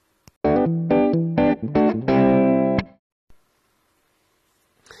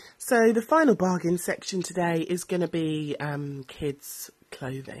 So the final bargain section today is going to be kids'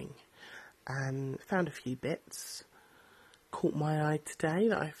 clothing. Found a few bits, caught my eye today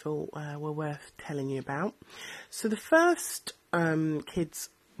that I thought were worth telling you about. So the first kids'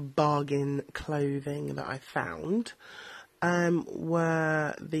 bargain clothing that I found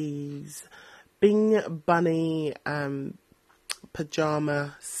were these Bing Bunny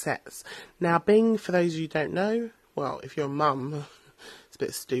pyjama sets. Now, Bing, for those of you who don't know, well, if you're a mum, it's a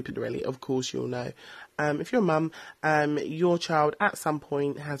bit stupid really, of course you'll know. If you're a mum, your child at some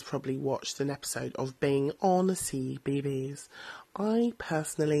point has probably watched an episode of Bing on CBeebies. I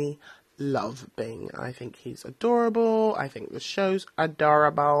personally love Bing. I think he's adorable. I think the show's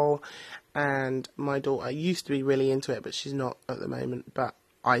adorable. And my daughter used to be really into it, but she's not at the moment. But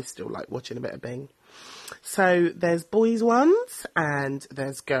I still like watching a bit of Bing. So there's boys ones and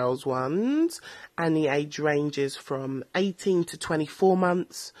there's girls ones. And the age ranges from 18 to 24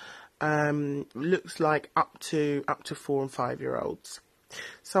 months. Looks like up to 4 and 5 year olds.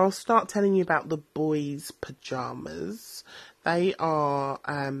 So I'll start telling you about the boys' pyjamas. They are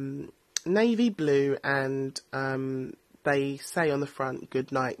navy blue and they say on the front,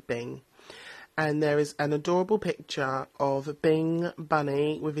 "Good night, Bing." And there is an adorable picture of Bing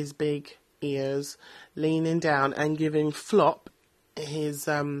Bunny with his big ears leaning down and giving Flop his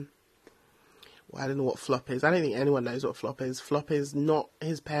well, I don't know what Flop is. I don't think anyone knows what Flop is. Flop is not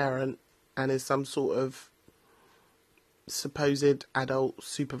his parent and is some sort of supposed adult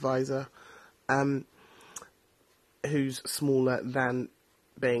supervisor who's smaller than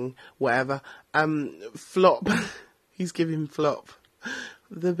Bing, whatever. Flop, he's giving Flop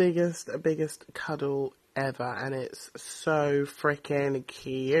the biggest cuddle ever, and it's so freaking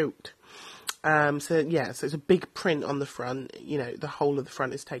cute. So it's a big print on the front. You know, the whole of the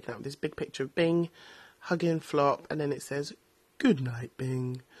front is taken up with this big picture of Bing hugging Flop, and then it says, "Good night,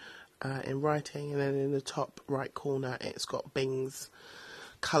 Bing," in writing, and then in the top right corner it's got Bing's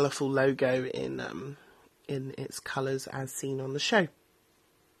colourful logo in its colours as seen on the show.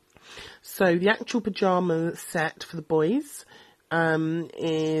 So the actual pyjama set for the boys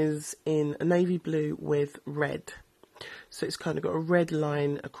is in a navy blue with red. So it's kind of got a red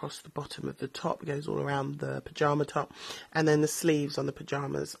line across the bottom of the top. It goes all around the pyjama top. And then the sleeves on the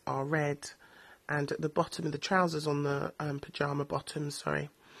pyjamas are red. And at the bottom of the trousers on the pyjama bottoms,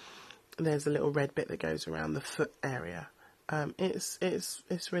 there's a little red bit that goes around the foot area. It's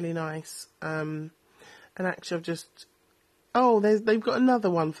really nice. And actually I've just... Oh, they've got another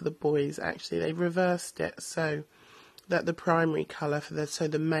one for the boys, actually. They've reversed it so that the primary colour for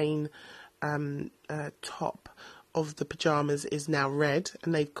the main top of the pyjamas is now red,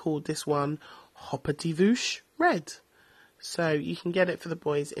 and they've called this one Hoppity Voosh Red. So you can get it for the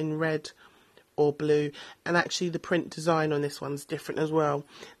boys in red or blue, and actually the print design on this one's different as well.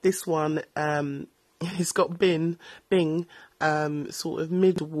 This one, it's got Bing sort of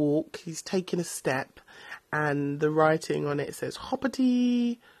mid-walk. He's taking a step, and the writing on it says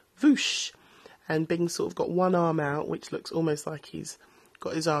Hoppity Voosh, and Bing's sort of got one arm out, which looks almost like he's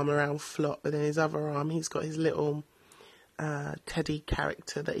got his arm around Flop, but then his other arm, he's got his little teddy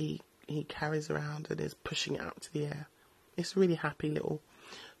character that he carries around and is pushing it out to the air. It's a really happy little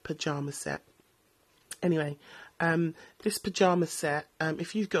pyjama set. Anyway, this pyjama set,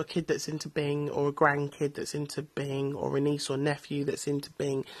 if you've got a kid that's into Bing, or a grandkid that's into Bing, or a niece or nephew that's into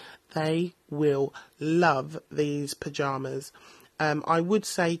Bing, they will love these pyjamas. I would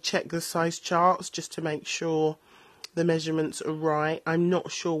say check the size charts just to make sure the measurements are right. I'm not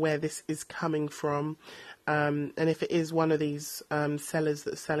sure where this is coming from. And if it is one of these sellers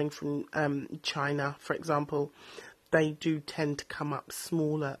that's selling from China, for example, they do tend to come up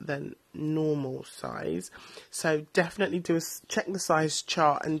smaller than normal size. So definitely check the size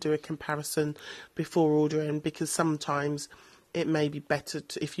chart and do a comparison before ordering, because sometimes it may be better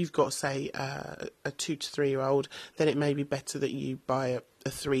to, if you've got, say, a 2 to 3 year old, then it may be better that you buy a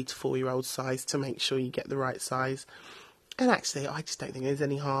 3 to 4 year old size to make sure you get the right size. And actually, I just don't think there's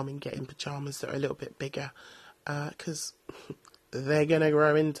any harm in getting pyjamas that are a little bit bigger, because they're going to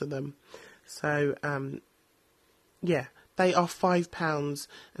grow into them. So, yeah, They are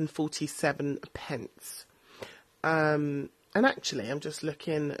 £5.47. And actually, I'm just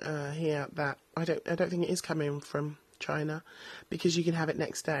looking here that I don't think it is coming from China, because you can have it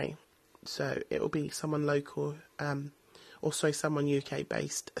next day. So it will be someone local, someone UK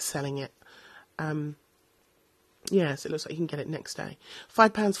based selling it. Yeah, so it looks like you can get it next day.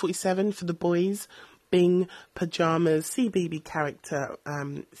 £5.47 for the boys. Bing Pyjamas CBB character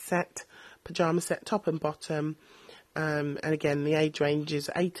set. Pyjama set, top and bottom. And again, the age range is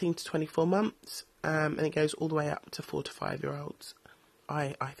 18 to 24 months. And it goes all the way up to 4 to 5 year olds.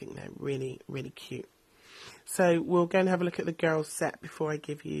 I think they're really, really cute. So we'll go and have a look at the girls set before I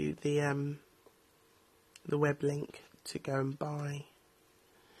give you the web link to go and buy.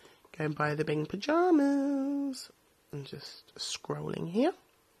 Go and buy the Bing Pyjamas. I'm just scrolling here.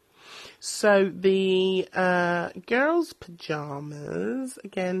 So the girls' pyjamas,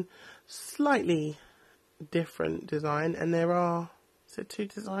 again, slightly different design, and there are, is it 2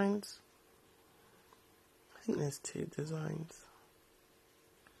 designs? I think there's 2 designs.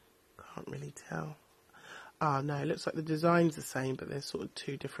 Can't really tell. Ah, no, it looks like the design's the same, but there's sort of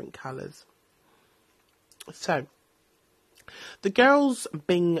 2 different colours. So, the girls'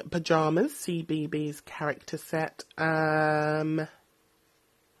 Bing Pyjamas, CBB's character set,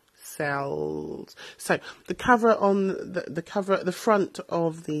 sells. So the cover on the cover at the front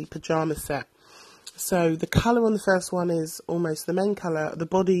of the pyjama set. So the colour on the first one is almost the main colour. The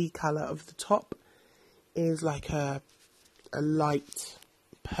body colour of the top is like a light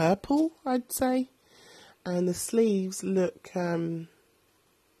purple, I'd say, and the sleeves look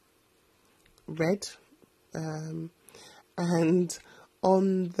red. And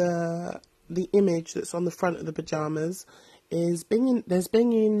on the image that's on the front of the pyjamas is Bing. There's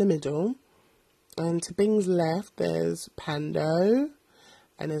Bing in the middle, and to Bing's left there's Pando,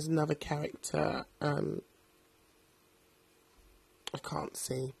 and there's another character I can't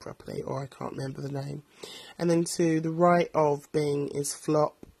see properly, or I can't remember the name. And then to the right of Bing is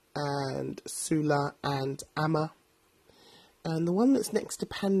Flop and Sula and Amma. And the one that's next to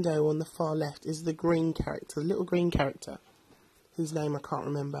Pando on the far left is the green character, the little green character, whose name I can't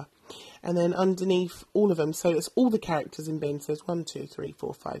remember. And then underneath all of them, so it's all the characters in Bing. So there's 1, 2, 3,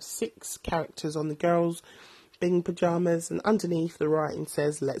 4, 5, 6 characters on the girls' Bing pyjamas. And underneath the writing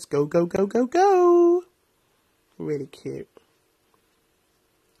says, "Let's go, go, go, go, go." Really cute.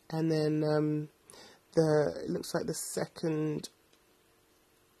 And then it looks like the second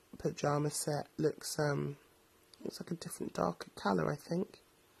pyjama set looks like a different darker colour, I think.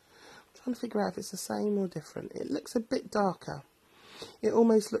 I'm trying to figure out if it's the same or different. It looks a bit darker. It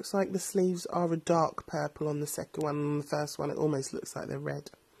almost looks like the sleeves are a dark purple on the second one, and on the first one it almost looks like they're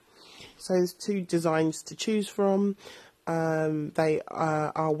red. So there's 2 designs to choose from. They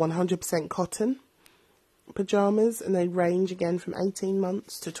are 100% cotton pyjamas, and they range again from 18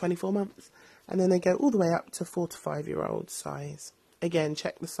 months to 24 months. And then they go all the way up to 4 to 5 year old size. Again,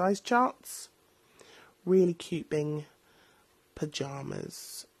 check the size charts. Really cute Bing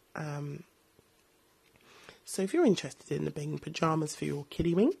pyjamas. So if you're interested in the Bing pyjamas for your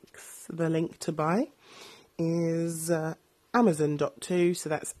kiddie winks, the link to buy is amazon.to, so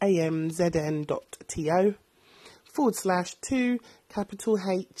that's amzn.to/2 capital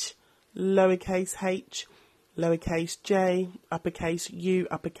H, lowercase h, lowercase j, uppercase U,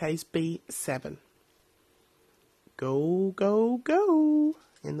 uppercase B, 7. Go, go, go,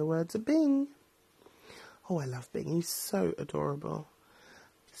 in the words of Bing. Oh, I love Bing. He's so adorable.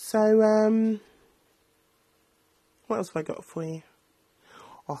 So, what else have I got for you?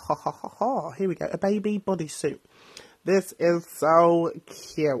 Oh, ha, ha, ha, ha. Here we go. A baby bodysuit. This is so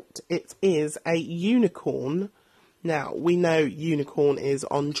cute. It is a unicorn. Now, we know unicorn is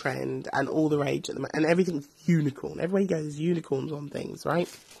on trend and all the rage at the moment. And everything's unicorn. Everywhere you go, there's unicorns on things, right?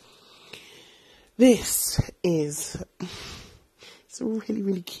 This is... It's a really,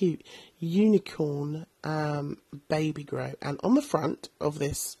 really cute unicorn baby grow. And on the front of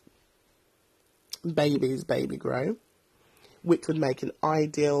this baby's baby grow, which would make an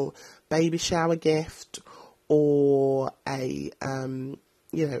ideal baby shower gift or a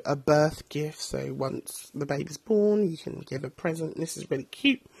birth gift. So once the baby's born, you can give a present. This is really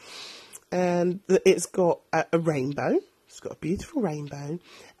cute. And it's got a rainbow. It's got a beautiful rainbow,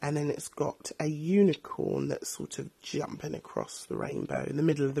 and then it's got a unicorn that's sort of jumping across the rainbow, in the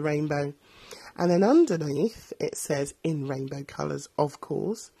middle of the rainbow. And then underneath, it says, in rainbow colours, of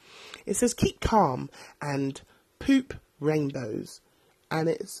course, it says, "Keep calm and poop rainbows." And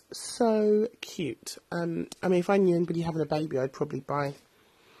it's so cute. I mean, if I knew anybody having a baby, I'd probably buy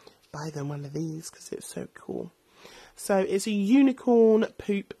them one of these, because it's so cool. So it's a unicorn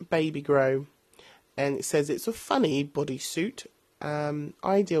poop baby grow. and it says it's a funny bodysuit,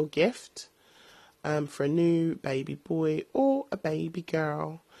 ideal gift for a new baby boy or a baby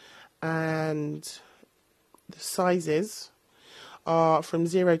girl. And the sizes are from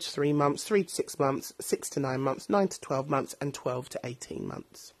 0 to 3 months, 3 to 6 months, 6 to 9 months, 9 to 12 months, and 12 to 18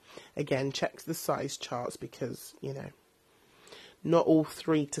 months. Again, check the size charts because, you know, not all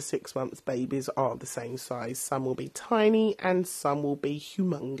 3 to 6 months babies are the same size. Some will be tiny and some will be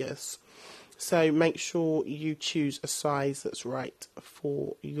humongous. So make sure you choose a size that's right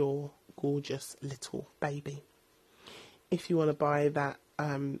for your gorgeous little baby. If you want to buy that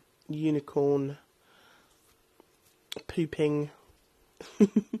unicorn pooping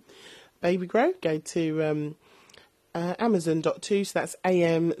baby grow, go to amazon.to, so that's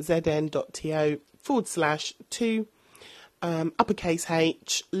amzn.to/2 uppercase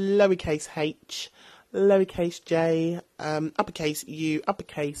H, lowercase h, lowercase j, uppercase U,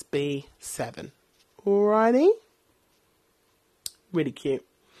 uppercase B, 7. Alrighty. Really cute.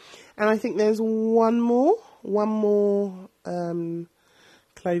 And I think there's one more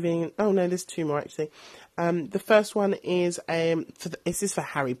clothing. Oh no, there's 2 more actually. The first one is this is for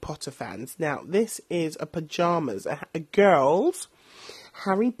Harry Potter fans. Now this is a pajamas, a girl's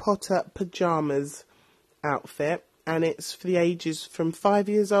Harry Potter pajamas outfit, and it's for the ages from 5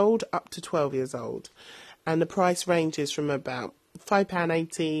 years old up to 12 years old, and the price ranges from about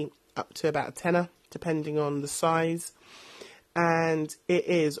 £5.80 up to about a tenner, depending on the size. And it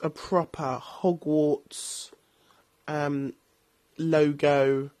is a proper Hogwarts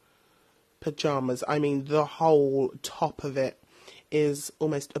logo pajamas. I mean, the whole top of it is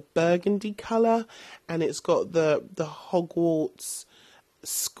almost a burgundy colour, and it's got the Hogwarts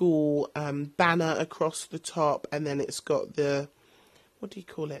school banner across the top, and then it's got the, what do you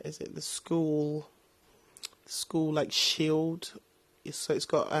call it? Is it the school like shield? So it's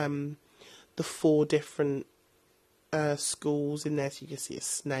got the 4 different schools in there, so you can see a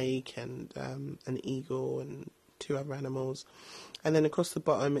snake and an eagle and 2 other animals. And then across the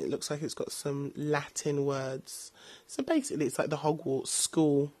bottom it looks like it's got some Latin words. So basically it's like the Hogwarts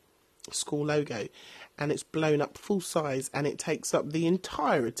school logo, and it's blown up full size, and it takes up the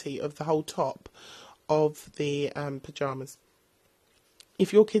entirety of the whole top of the pyjamas.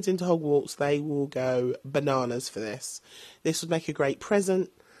 If your kid's into Hogwarts, they will go bananas for this. This would make a great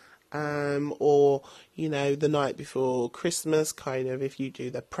present, or, you know, the night before Christmas, kind of, if you do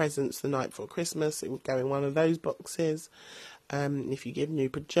the presents the night before Christmas, it would go in one of those boxes. If you give new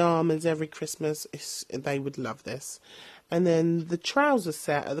pyjamas every Christmas, they would love this. And then the trouser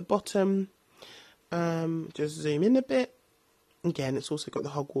set at the bottom, just zoom in a bit. Again, it's also got the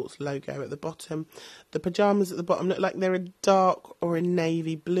Hogwarts logo at the bottom. The pyjamas at the bottom look like they're a dark or a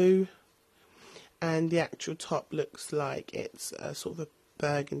navy blue. And the actual top looks like it's a sort of a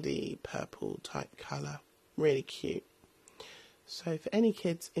burgundy purple type colour. Really cute. So for any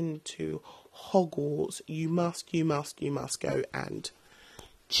kids into Hogwarts, you must go and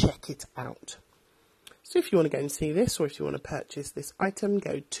check it out. So if you want to go and see this, or if you want to purchase this item,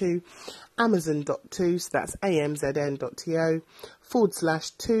 go to amazon.to, so that's amzn.to/2,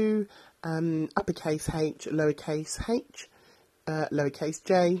 uppercase H, lowercase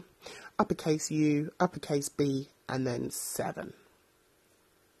j, uppercase U, uppercase B, and then 7.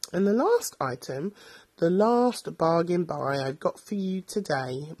 And the last item, the last bargain buy I've got for you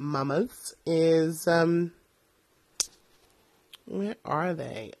today, mamas, is, where are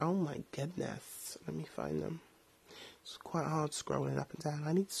they? Oh my goodness. Let me find them. It's quite hard scrolling up and down.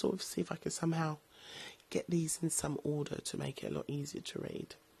 I need to sort of see if I can somehow get these in some order to make it a lot easier to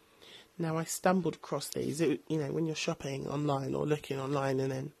read. Now, I stumbled across these. You know, when you're shopping online or looking online,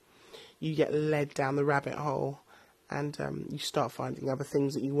 and then you get led down the rabbit hole, and you start finding other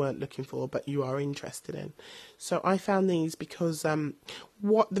things that you weren't looking for but you are interested in. So I found these because the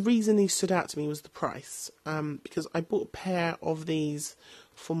reason these stood out to me was the price. Because I bought a pair of these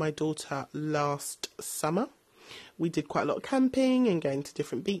for my daughter last summer. We did quite a lot of camping and going to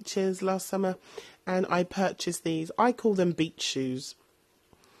different beaches last summer, and I purchased these. I call them beach shoes,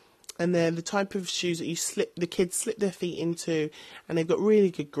 and they're the type of shoes that the kids slip their feet into, and they've got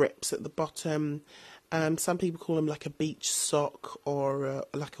really good grips at the bottom. Some people call them like a beach sock, or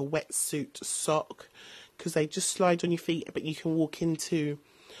like a wetsuit sock, because they just slide on your feet, but you can walk into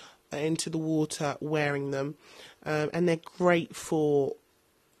the water wearing them. And they're great for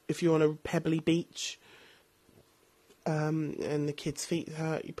if you're on a pebbly beach, and the kids' feet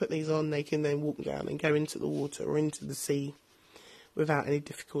hurt. You put these on, they can then walk down and go into the water or into the sea without any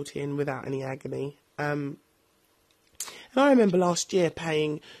difficulty and without any agony. And I remember last year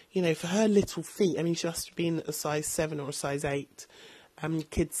paying, you know, for her little feet. I mean, she must have been a size 7 or a size 8.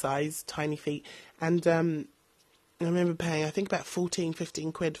 kid size, tiny feet. And I remember paying, I think, about 14,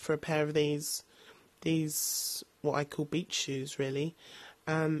 15 quid for a pair of these what I call beach shoes, really.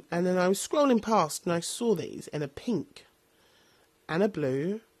 And then I was scrolling past and I saw these in a pink and a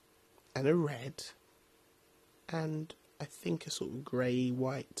blue and a red and I think a sort of grey,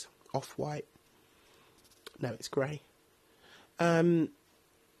 white, off-white. No, it's grey. And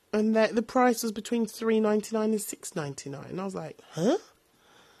the price was between $3.99 and $6.99. And I was like, huh?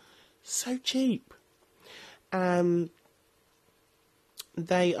 So cheap. They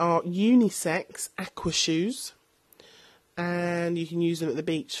are unisex aqua shoes. And you can use them at the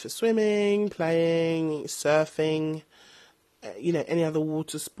beach for swimming, playing, surfing, any other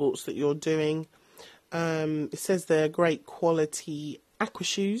water sports that you're doing. It says they're great quality aqua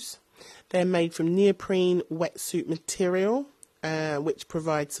shoes. They're made from neoprene wetsuit material, which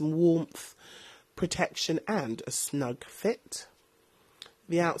provides some warmth, protection and a snug fit.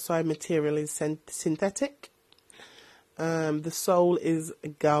 The outside material is synthetic. The sole is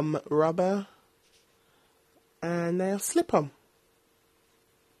gum rubber. And they are slip-on.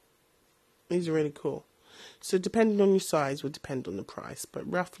 These are really cool. So depending on your size will depend on the price.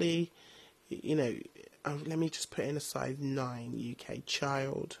 But roughly, let me just put in a size 9 UK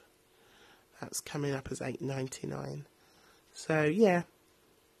child. That's coming up as $8.99. So yeah,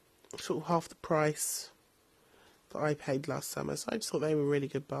 sort of half the price that I paid last summer. So I just thought they were a really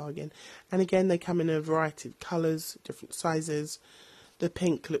good bargain. And again, they come in a variety of colours, different sizes. The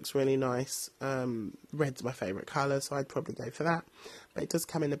pink looks really nice. Red's my favourite colour, so I'd probably go for that. But it does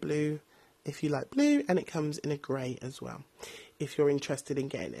come in a blue, if you like blue, and it comes in a grey as well. If you're interested in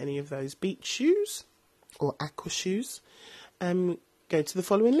getting any of those beach shoes or aqua shoes, go to the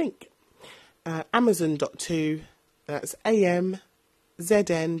following link. Amazon.to, that's amzn.to/2,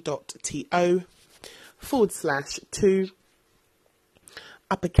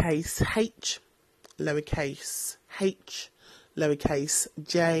 uppercase H, lowercase h, lowercase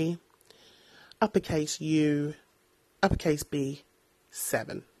j, uppercase U, uppercase B,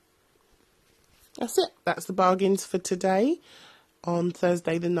 7. That's it. That's the bargains for today on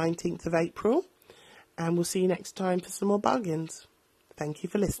Thursday the 19th of April. And we'll see you next time for some more bargains. Thank you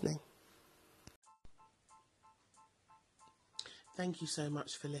for listening. Thank you so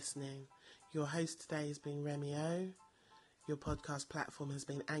much for listening. Your host today has been Remy O. Your podcast platform has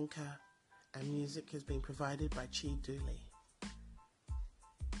been Anchor. And music has been provided by Chi Dooley.